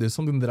believe that there's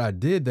something that I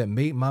did that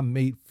made my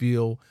mate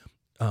feel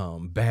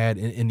bad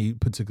in any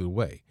particular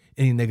way,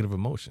 any negative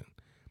emotion.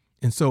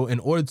 And so in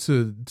order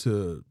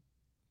to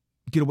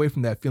get away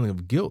from that feeling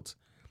of guilt,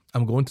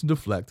 I'm going to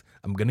deflect.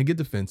 I'm going to get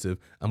defensive.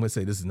 I'm going to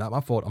say, this is not my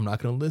fault. I'm not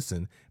going to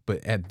listen.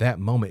 But at that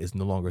moment, it's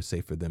no longer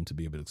safe for them to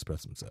be able to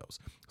express themselves.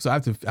 So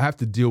I have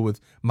to deal with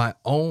my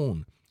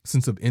own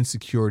sense of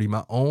insecurity,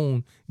 my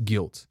own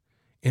guilt,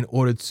 in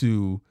order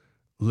to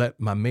let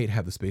my mate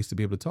have the space to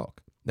be able to talk.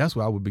 That's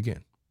where I would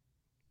begin.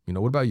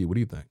 What about you? What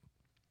do you think?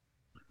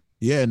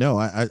 Yeah, no,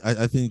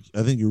 I think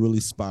you're really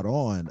spot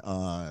on.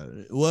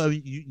 Well,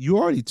 you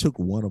already took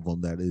one of them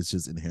that is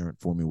just inherent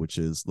for me, which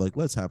is like,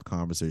 let's have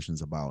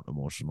conversations about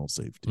emotional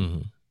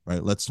safety.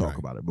 Right. Let's talk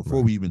about it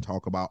before we even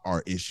talk about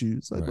our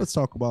issues. Like, let's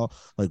talk about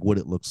like what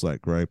it looks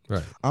like. Right.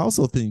 I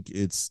also think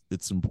it's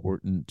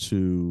important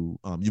to,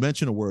 you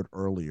mentioned a word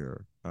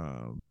earlier.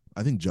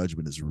 I think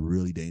judgment is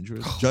really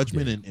dangerous.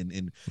 Judgment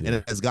and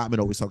as Gottman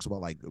always talks about,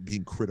 like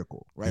being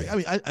critical, right? I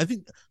mean, I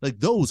think like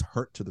those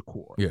hurt to the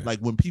core. Like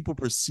when people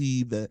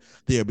perceive that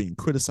they are being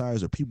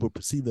criticized or people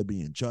perceive they're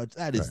being judged,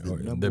 that is the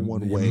number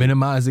one way.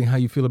 Minimizing how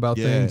you feel about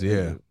things.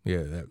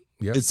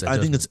 I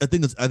think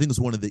it's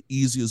one of the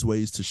easiest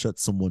ways to shut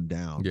someone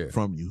down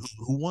from you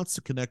who wants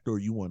to connect or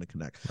you want to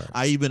connect.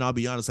 I'll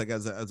be honest, like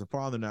as a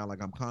father now,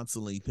 like I'm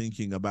constantly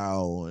thinking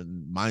about,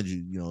 and mind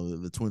you,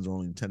 the twins are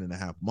only 10 and a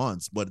half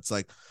months, but it's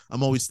like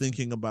I'm always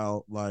thinking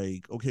about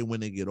like, okay, when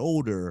they get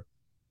older,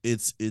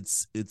 it's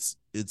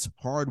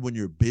hard when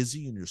you're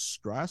busy and you're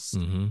stressed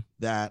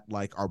that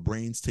like our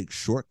brains take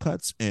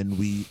shortcuts and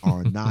we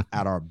are not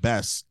at our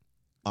best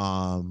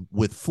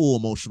with full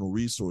emotional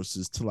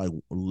resources to like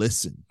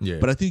listen. Yeah.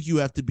 But I think you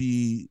have to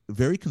be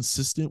very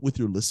consistent with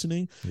your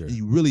listening. Yeah. And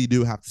you really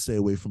do have to stay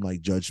away from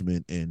like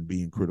judgment and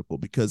being critical,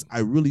 because I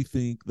really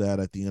think that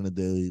at the end of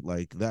the day,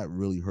 like that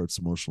really hurts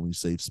emotionally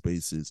safe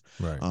spaces.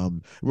 Right.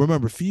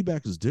 Remember,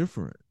 feedback is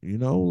different,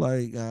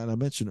 like, and I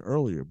mentioned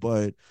earlier,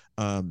 but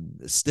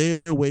stay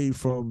away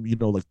from,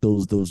 like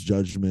those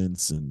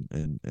judgments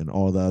and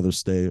all the other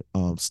stuff.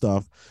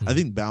 Mm-hmm. I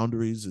think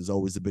boundaries is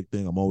always a big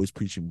thing. I'm always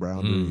preaching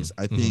boundaries.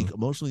 I think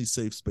emotionally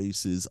safe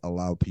spaces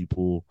allow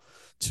people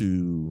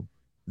to,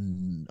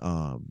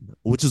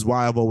 which is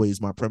why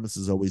my premise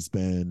has always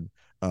been,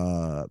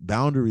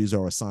 boundaries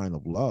are a sign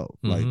of love.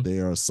 Like they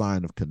are a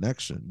sign of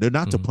connection. They're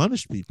not to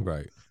punish people,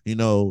 right?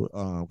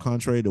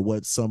 Contrary to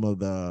what some of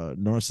the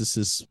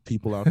narcissist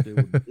people out there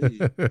would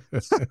believe.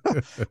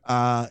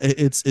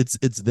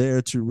 It's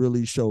there to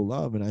really show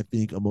love. And I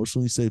think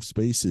emotionally safe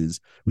spaces,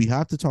 we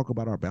have to talk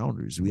about our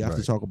boundaries. We have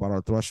to talk about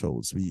our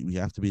thresholds. We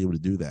have to be able to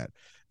do that.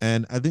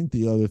 And I think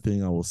the other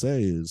thing I will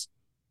say is,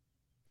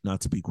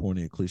 not to be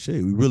corny and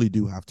cliche, we really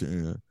do have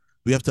to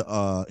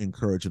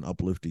encourage and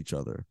uplift each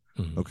other.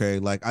 Okay,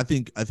 like I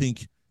think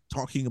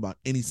talking about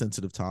any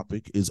sensitive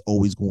topic is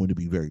always going to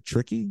be very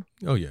tricky.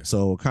 Oh yeah.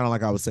 So kind of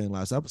like I was saying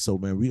last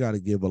episode, man, we got to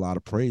give a lot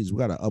of praise. We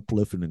got to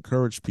uplift and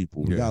encourage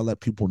people. We got to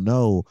let people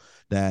know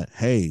that,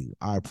 hey,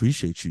 I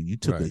appreciate you. You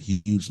took a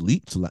huge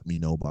leap to let me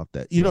know about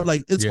that.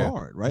 Like it's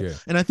hard, right? Yeah.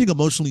 And I think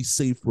emotionally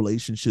safe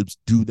relationships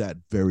do that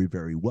very,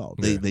 very well.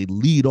 They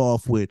lead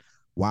off with,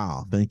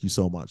 wow, thank you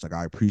so much. Like,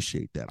 I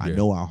appreciate that. I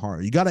know how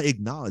hard. You got to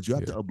acknowledge. You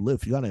have to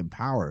uplift. You got to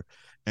empower.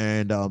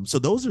 And so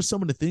those are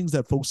some of the things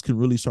that folks can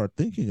really start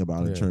thinking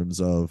about in terms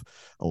of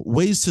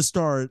ways to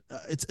start.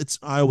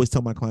 I always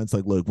tell my clients,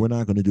 like, look, we're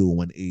not going to do a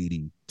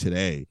 180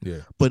 today,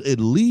 but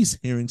at least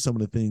hearing some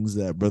of the things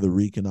that Brother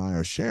Reek and I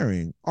are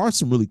sharing are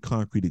some really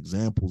concrete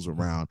examples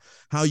around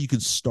how you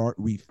can start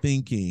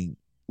rethinking.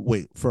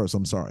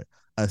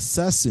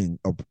 Assessing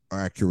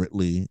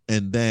accurately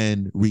and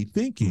then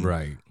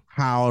rethinking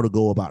how to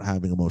go about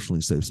having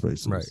emotionally safe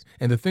spaces. Right.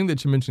 And the thing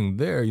that you mentioned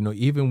there,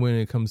 even when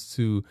it comes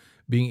to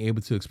being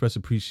able to express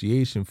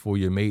appreciation for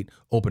your mate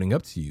opening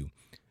up to you,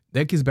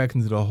 that gets back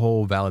into the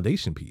whole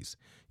validation piece.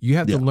 You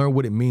have to learn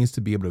what it means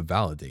to be able to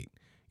validate.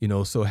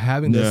 So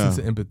having that sense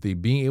of empathy,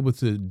 being able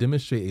to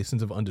demonstrate a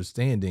sense of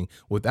understanding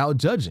without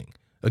judging.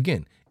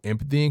 Again,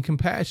 empathy and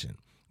compassion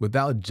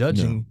without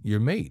judging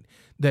your mate.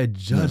 That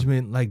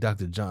judgment, like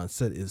Dr. John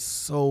said, is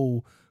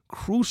so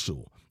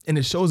crucial. And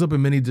it shows up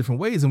in many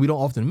different ways, and we don't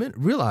often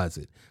realize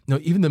it.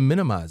 Even the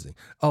minimizing.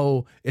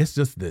 Oh, it's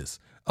just this.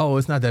 Oh,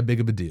 it's not that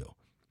big of a deal.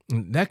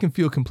 And that can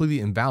feel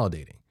completely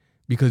invalidating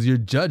because you're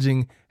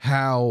judging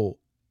how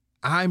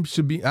I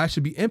should be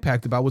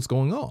impacted by what's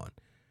going on.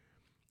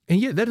 And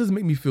yet that doesn't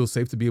make me feel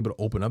safe to be able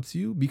to open up to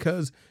you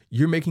because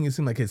you're making it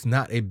seem like it's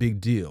not a big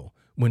deal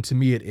when to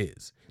me it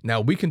is.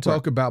 Now, we can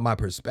talk about my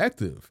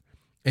perspective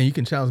and you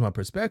can challenge my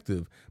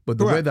perspective, but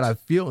the way that I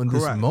feel in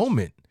this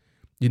moment,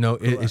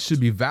 it should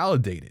be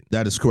validated.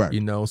 That is correct.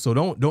 So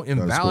don't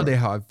invalidate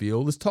how I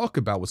feel. Let's talk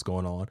about what's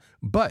going on.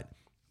 But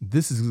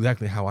this is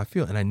exactly how I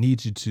feel. And I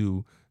need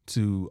you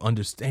to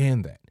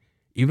understand that.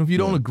 Even if you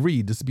don't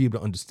agree, just to be able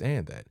to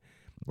understand that.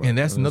 Right. And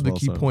that's another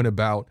key point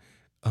about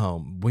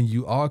when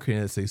you are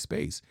creating a safe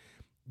space.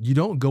 You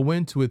don't go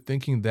into it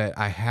thinking that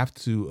I have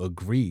to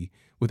agree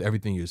with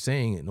everything you're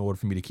saying in order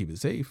for me to keep it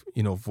safe,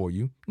 for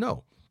you.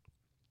 No.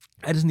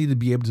 I just need to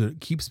be able to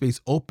keep space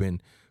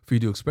open for you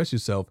to express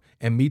yourself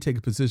and me take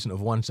a position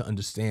of wanting to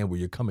understand where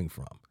you're coming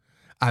from.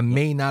 I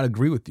may not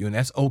agree with you, and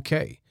that's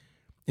okay.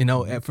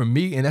 And for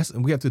me,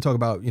 and we have to talk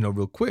about,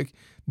 real quick,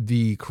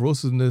 the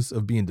corrosiveness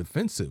of being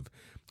defensive.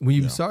 When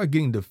you start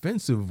getting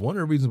defensive, one of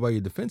the reasons why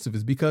you're defensive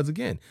is because,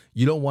 again,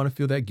 you don't want to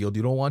feel that guilt.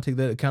 You don't want to take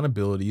that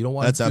accountability. You don't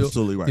want to feel,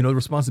 absolutely right. The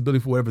responsibility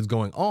for whatever's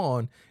going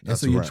on. And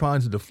so you're trying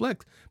to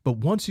deflect. But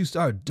once you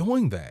start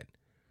doing that,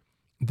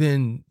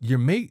 then your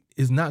mate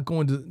is not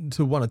going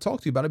to want to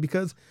talk to you about it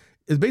because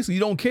it's basically you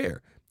don't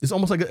care. It's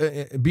almost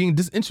like being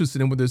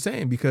disinterested in what they're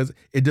saying because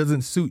it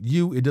doesn't suit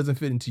you. It doesn't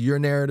fit into your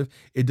narrative.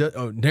 It does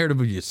narrative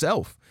of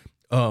yourself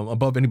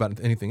above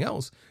anything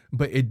else.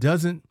 But it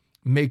doesn't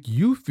make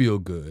you feel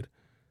good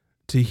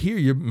to hear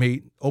your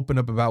mate open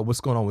up about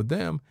what's going on with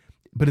them.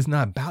 But it's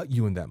not about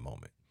you in that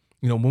moment.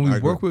 When we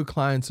work with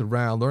clients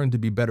around learning to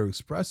be better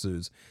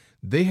expressors,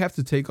 they have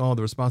to take on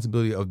the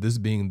responsibility of this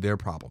being their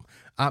problem.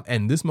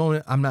 And this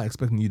moment, I'm not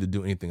expecting you to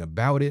do anything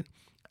about it.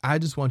 I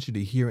just want you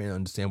to hear and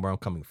understand where I'm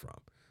coming from.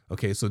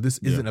 Okay, so this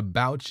isn't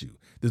about you.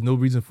 There's no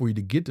reason for you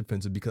to get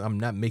defensive because I'm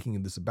not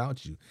making this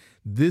about you.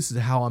 This is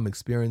how I'm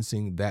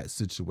experiencing that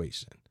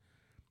situation.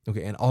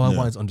 Okay, and all I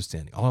want is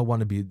understanding. All I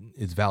want to be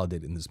is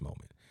validated in this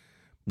moment.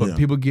 But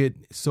people get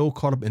so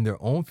caught up in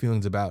their own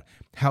feelings about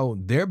how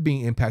they're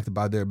being impacted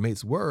by their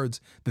mate's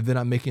words that they're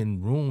not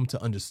making room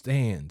to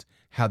understand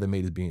how their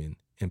mate is being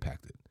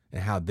impacted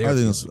and how they're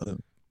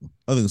feeling.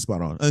 I think it's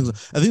spot on. I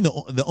think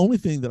the only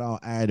thing that I'll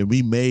add, and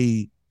we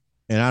may,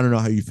 and I don't know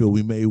how you feel,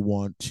 we may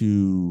want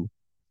to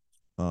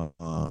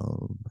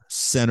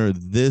center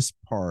this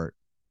part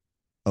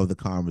of the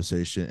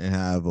conversation and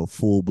have a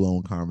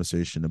full-blown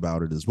conversation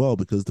about it as well,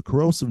 because the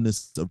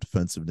corrosiveness of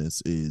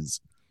defensiveness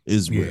is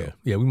real.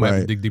 Yeah, we might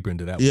have to dig deeper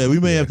into that one. We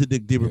may have to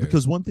dig deeper,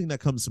 because one thing that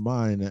comes to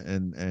mind,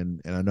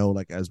 and I know,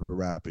 like, as we're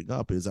wrapping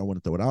up, is I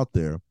want to throw it out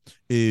there,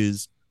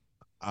 is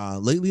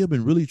lately I've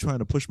been really trying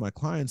to push my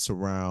clients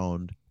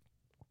around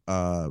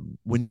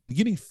when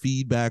getting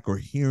feedback or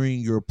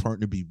hearing your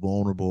partner be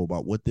vulnerable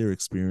about what their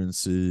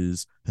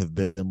experiences have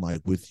been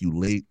like with you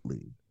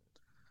lately.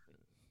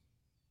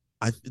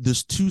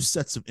 There's two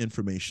sets of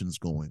informations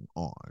going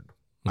on.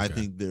 Okay. I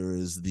think there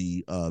is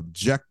the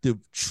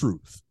objective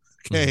truth.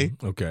 Okay.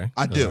 Mm-hmm. Okay.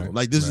 I do. Right.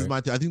 Like, this is my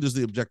I think there's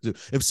the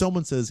objective. If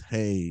someone says,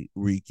 "Hey,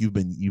 Reek, you've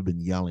been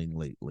yelling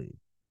lately."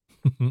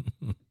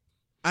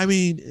 I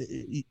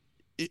mean,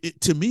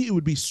 to me, it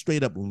would be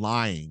straight up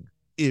lying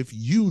if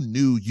you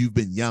knew you've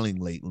been yelling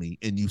lately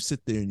and you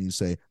sit there and you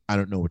say, "I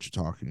don't know what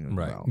you're talking about."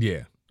 Right.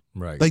 Yeah.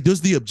 Right. Like,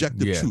 there's the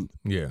objective truth.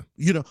 Yeah.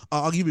 You know,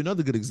 I'll give you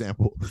another good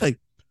example. Like,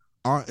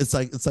 it's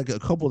like a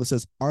couple that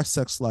says our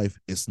sex life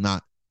is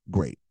not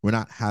great. We're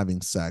not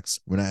having sex.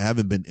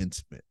 Haven't been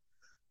intimate.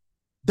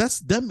 That's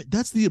them.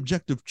 That's the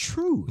objective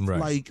truth.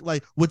 Right.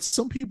 Like what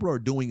some people are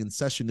doing in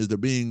session is they're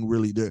being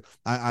really there.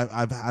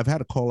 I've had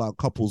to call out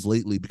couples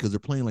lately because they're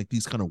playing like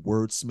these kind of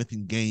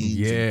wordsmithing games.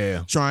 Yeah.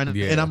 And trying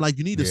to, and I'm like,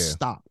 you need to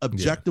stop.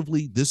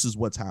 Objectively, this is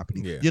what's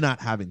happening. Yeah. You're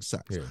not having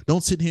sex. Yeah.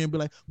 Don't sit here and be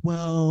like,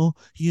 well,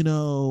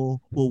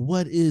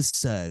 what is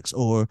sex,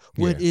 or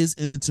what is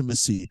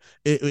intimacy?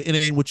 It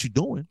ain't what you're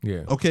doing.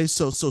 Yeah. Okay.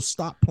 So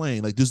stop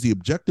playing. Like, there's the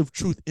objective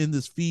truth in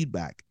this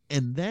feedback.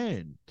 And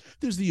then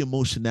there's the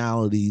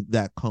emotionality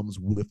that comes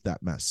with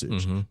that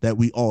message that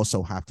we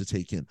also have to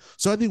take in.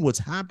 So I think what's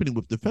happening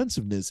with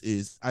defensiveness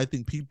is, I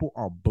think people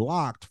are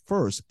blocked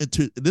first.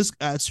 And this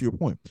adds to your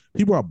point.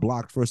 People are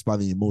blocked first by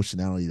the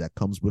emotionality that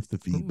comes with the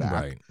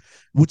feedback,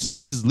 which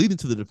is leading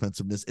to the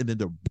defensiveness. And then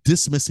they're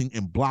dismissing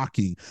and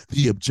blocking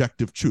the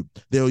objective truth.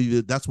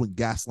 That's when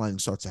gaslighting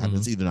starts to happen.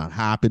 It's either not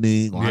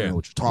happening, or I don't know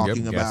what you're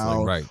talking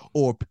about,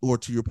 or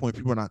to your point,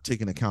 people are not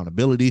taking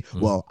accountability.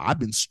 Well, I've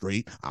been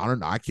straight. I don't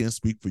know. I can't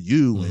speak for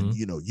you, and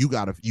you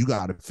gotta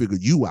figure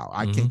you out.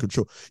 I can't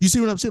control. You see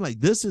what I'm saying? Like,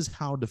 this is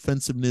how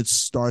defensiveness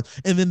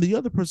starts. And then the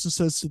other person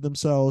says to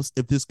themselves,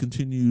 if this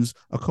continues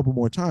a couple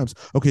more times,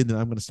 okay, then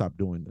I'm gonna stop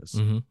doing this.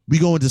 We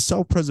go into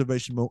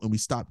self-preservation mode and we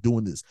stop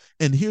doing this.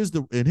 And here's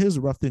the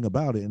rough thing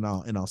about it, and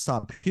I'll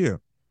stop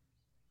here.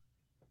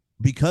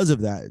 Because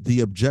of that,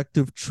 the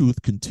objective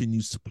truth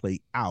continues to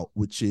play out,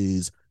 which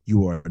is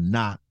you are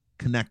not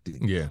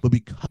connecting. Yeah. But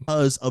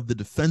because of the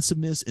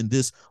defensiveness and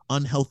this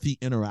unhealthy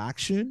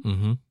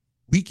interaction,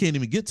 we can't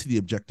even get to the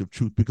objective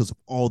truth because of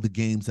all the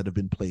games that have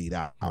been played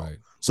out. Right.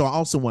 So I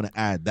also want to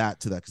add that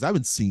to that, because I've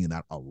been seeing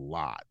that a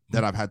lot,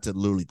 that I've had to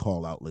literally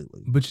call out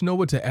lately. But you know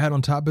what, to add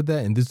on top of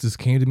that, and this just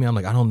came to me, I'm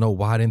like, I don't know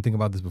why I didn't think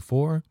about this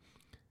before.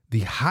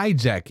 The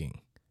hijacking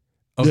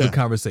of the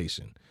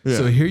conversation. Yeah.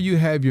 So here you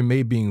have your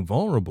mate being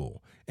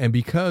vulnerable. And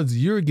because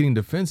you're getting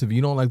defensive,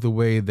 you don't like the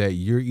way that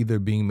you're either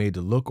being made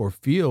to look or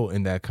feel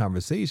in that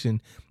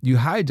conversation, you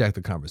hijack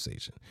the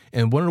conversation.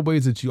 And one of the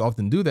ways that you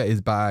often do that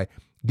is by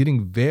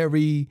getting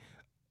very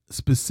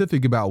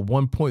specific about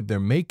one point they're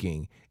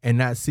making and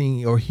not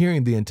seeing or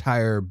hearing the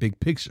entire big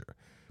picture.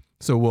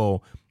 So,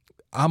 well,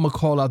 I'm going to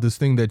call out this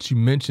thing that you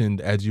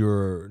mentioned as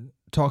you're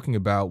talking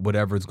about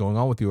whatever is going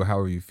on with you or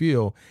however you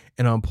feel,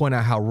 and I'm going to point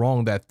out how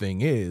wrong that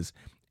thing is,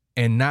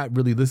 and not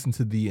really listen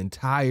to the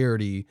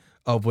entirety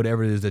of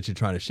whatever it is that you're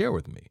trying to share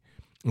with me.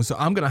 And so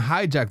I'm going to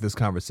hijack this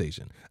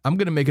conversation. I'm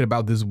going to make it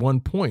about this one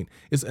point.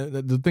 It's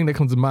the thing that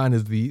comes to mind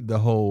is the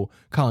whole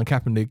Colin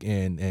Kaepernick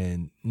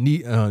and knee,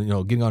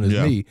 getting on his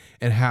knee,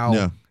 and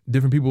how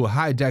different people will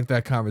hijack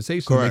that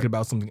conversation and make it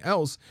about something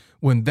else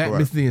when that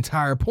misses the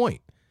entire point.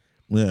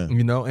 Yeah.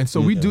 And so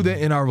we do that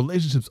in our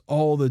relationships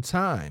all the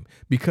time,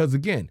 because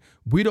again,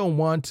 we don't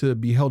want to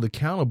be held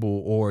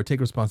accountable or take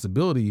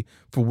responsibility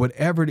for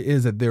whatever it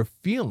is that they're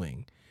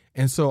feeling.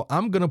 And so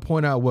I'm going to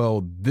point out,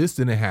 well, this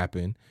didn't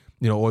happen,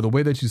 or the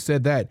way that you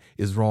said that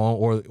is wrong,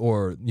 or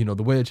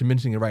the way that you're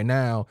mentioning it right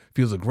now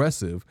feels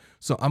aggressive.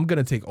 So I'm going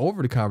to take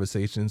over the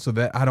conversation so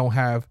that I don't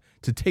have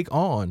to take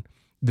on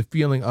the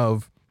feeling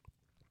of,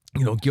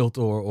 guilt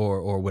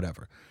or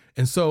whatever.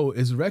 And so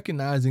it's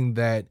recognizing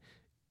that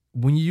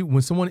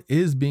when someone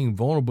is being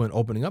vulnerable and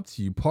opening up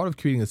to you, part of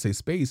creating a safe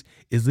space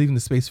is leaving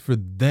the space for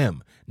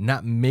them,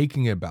 not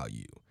making it about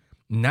you,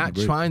 not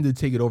trying to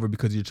take it over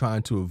because you're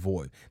trying to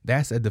avoid.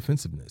 That's that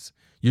defensiveness.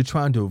 You're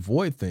trying to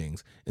avoid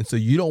things. And so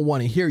you don't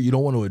want to hear, you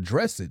don't want to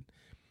address it.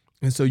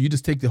 And so you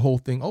just take the whole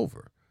thing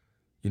over,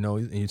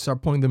 and you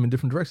start pointing them in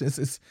different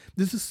directions.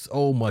 This is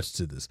so much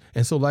to this.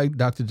 And so like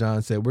Dr.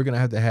 John said, we're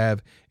going to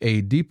have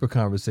a deeper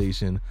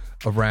conversation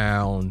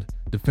around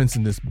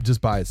defensiveness just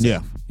by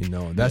itself.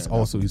 That's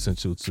also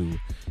essential to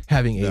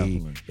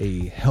having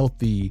a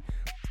healthy,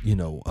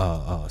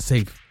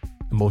 safe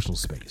emotional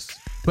space.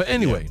 But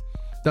anyway,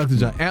 Dr.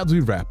 John, as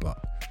we wrap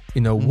up,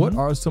 what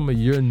are some of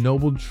your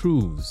noble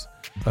truths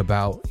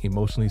about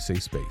emotionally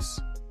safe space?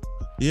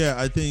 Yeah,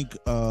 I think,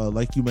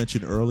 like you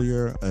mentioned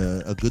earlier,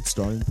 a good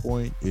starting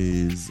point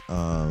is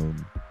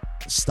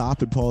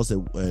stop and pause at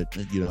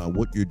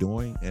what you're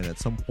doing, and at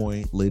some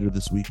point later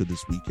this week or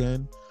this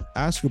weekend,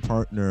 ask your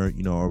partner,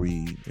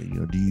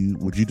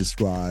 would you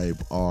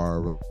describe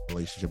our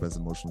relationship as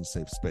an emotionally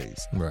safe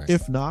space? Right.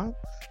 If not,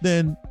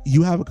 then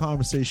you have a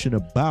conversation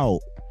about,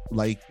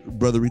 like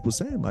Brother Reek was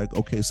saying, like,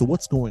 okay, so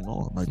what's going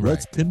on? Like,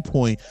 let's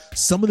pinpoint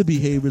some of the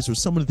behaviors or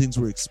some of the things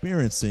we're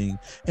experiencing,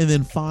 and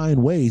then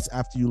find ways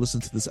after you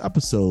listen to this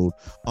episode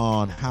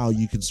on how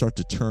you can start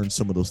to turn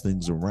some of those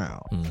things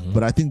around. Mm-hmm.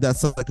 But I think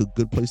that's like a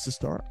good place to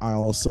start. I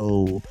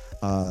also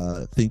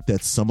think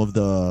that some of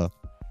the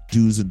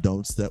do's and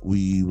don'ts that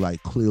we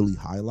like clearly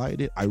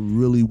highlighted, I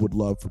really would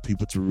love for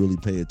people to really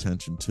pay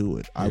attention to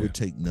it. I would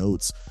take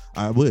notes.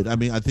 I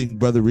think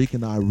Brother Reek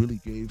and I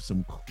really gave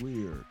some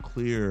clear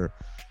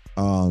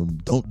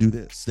don't do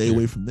this, stay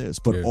away from this,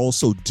 but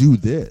also do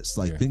this,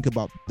 like think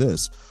about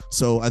this.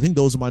 So I think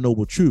those are my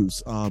noble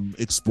truths.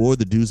 Explore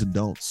the do's and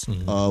don'ts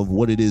of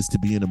what it is to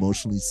be an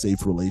emotionally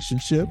safe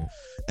relationship,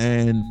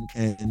 and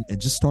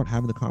just start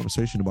having the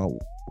conversation about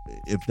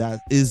if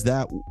that is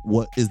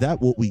what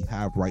we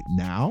have right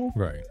now,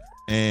 right?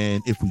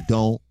 And if we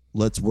don't,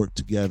 let's work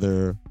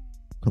together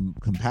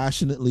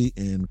compassionately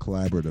and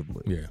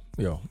collaboratively.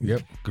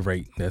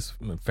 Great, that's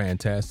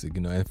fantastic.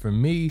 And for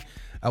me,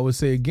 I would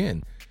say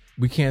again,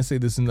 we can't say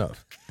this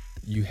enough.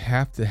 You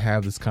have to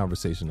have this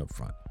conversation up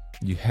front.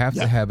 You have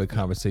to have a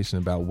conversation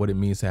about what it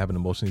means to have an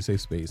emotionally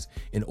safe space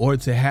in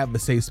order to have a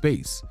safe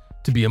space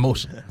to be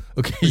emotional.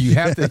 Okay, you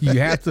have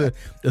to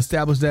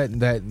establish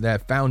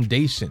that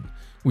foundation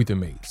with your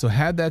mate. So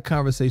have that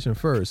conversation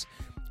first,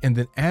 and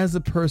then as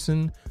a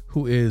person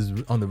who is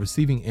on the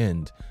receiving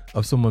end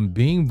of someone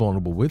being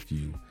vulnerable with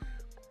you,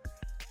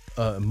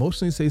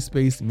 emotionally safe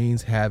space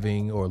means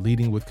having or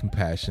leading with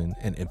compassion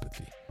and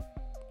empathy.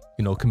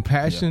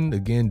 Compassion,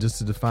 again, just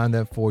to define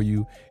that for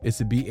you, is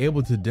to be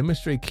able to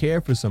demonstrate care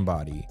for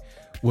somebody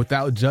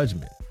without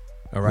judgment.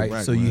 All right.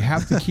 Correct, so you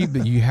have to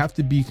you have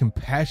to be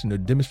compassionate or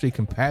demonstrate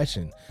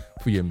compassion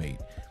for your mate.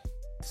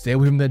 Stay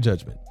away from that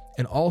judgment.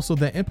 And also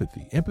that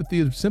empathy. Empathy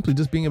is simply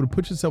just being able to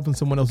put yourself in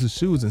someone else's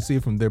shoes and see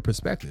it from their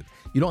perspective.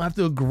 You don't have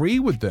to agree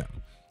with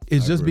them.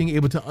 It's just being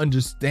able to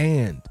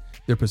understand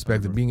their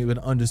perspective, being able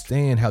to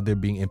understand how they're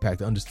being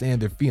impacted,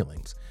 understand their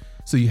feelings.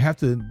 So you have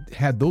to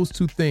have those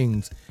two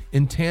things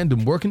in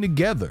tandem, working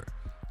together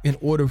in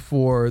order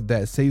for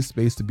that safe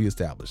space to be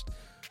established.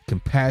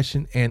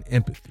 Compassion and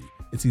empathy.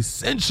 It's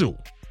essential.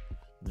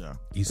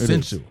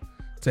 Essential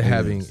to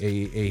having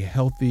a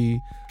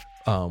healthy,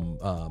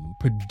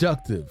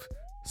 productive,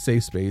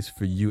 safe space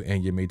for you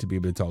and your mate to be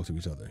able to talk to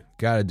each other.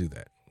 Gotta do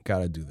that.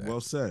 Well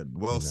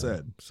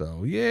said.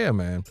 So yeah,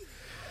 man.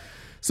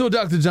 So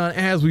Dr. John,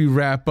 as we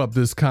wrap up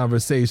this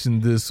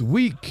conversation this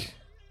week,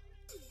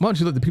 why don't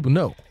you let the people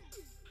know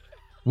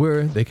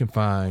where they can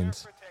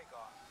find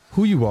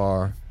who you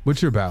are,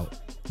 what you're about,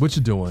 what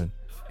you're doing,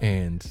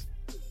 and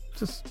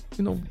just,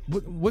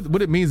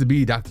 what it means to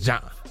be Dr.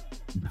 John.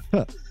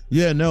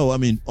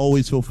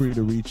 Always feel free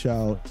to reach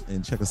out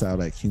and check us out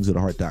at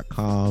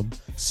kingsoftheheart.com.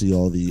 See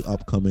all the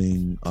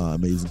upcoming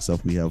amazing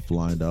stuff we have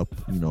lined up,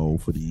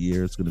 for the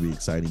year. It's going to be an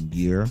exciting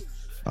year.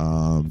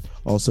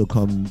 Also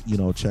come,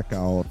 check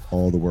out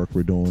all the work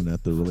we're doing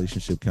at the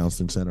Relationship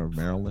Counseling Center of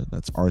Maryland.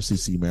 That's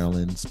RCC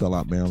Maryland, spell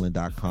out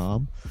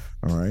Maryland.com.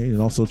 All right.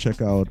 And also check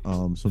out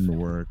some of the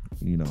work,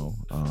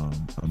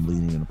 I'm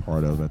leading and a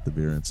part of at the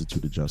Vera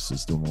Institute of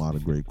Justice, doing a lot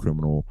of great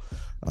criminal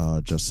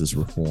justice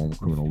reform,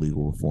 criminal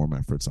legal reform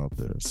efforts out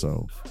there.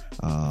 So,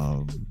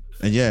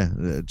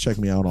 check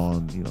me out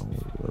on,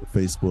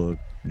 Facebook,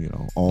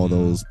 all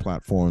those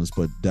platforms,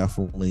 but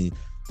definitely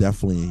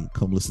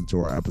come listen to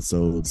our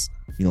episodes.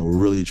 We're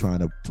really trying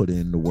to put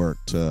in the work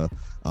to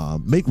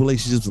make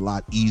relationships a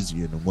lot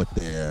easier than what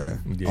they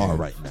are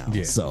right now.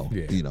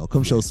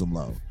 Come show some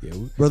love.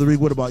 Brother Reek,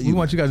 what about you? We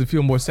want you guys to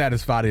feel more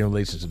satisfied in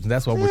relationships. And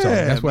that's why we're talking.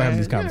 That's why we're having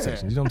these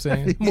conversations. You know what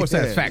I'm saying? More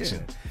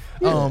satisfaction.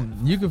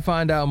 You can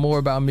find out more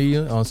about me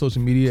on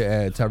social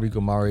media at Tariq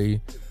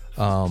Omari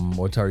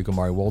or Tariq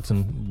Omari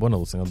Walton. One of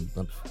those things.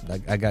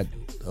 I got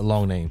a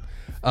long name.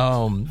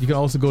 You can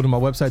also go to my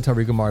website,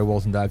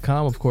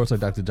 TariqOmariWalton.com. Of course, like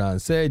Dr. John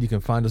said, you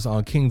can find us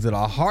on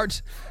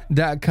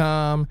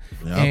kingsoftheheart.com.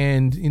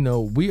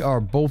 And, we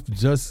are both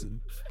just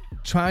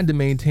trying to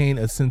maintain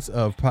a sense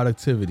of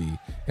productivity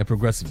and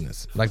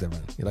progressiveness. Like that,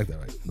 right? You like that,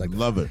 right? Like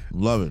that.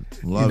 Love it.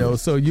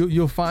 So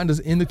you'll find us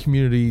in the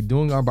community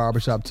doing our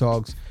barbershop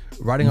talks,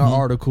 writing our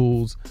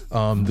articles.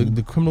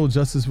 The criminal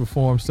justice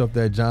reform stuff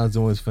that John's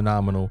doing is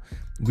phenomenal.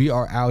 We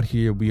are out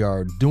here. We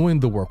are doing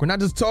the work. We're not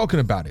just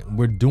talking about it.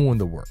 We're doing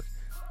the work.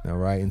 All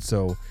right. And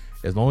so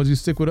as long as you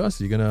stick with us,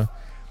 you're gonna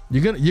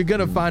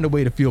find a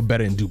way to feel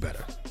better and do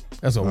better.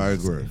 That's all. I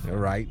agree. All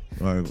right.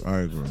 I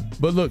agree.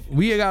 But look,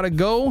 we gotta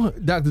go.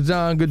 Dr.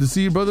 John, good to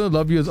see you, brother.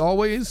 Love you as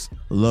always.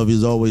 Love you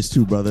as always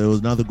too, brother. It was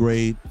another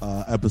great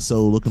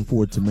episode. Looking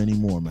forward to many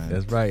more, man.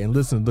 That's right. And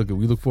listen,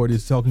 we look forward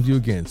to talking to you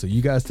again. So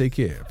you guys take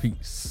care.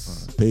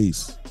 Peace.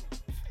 Peace.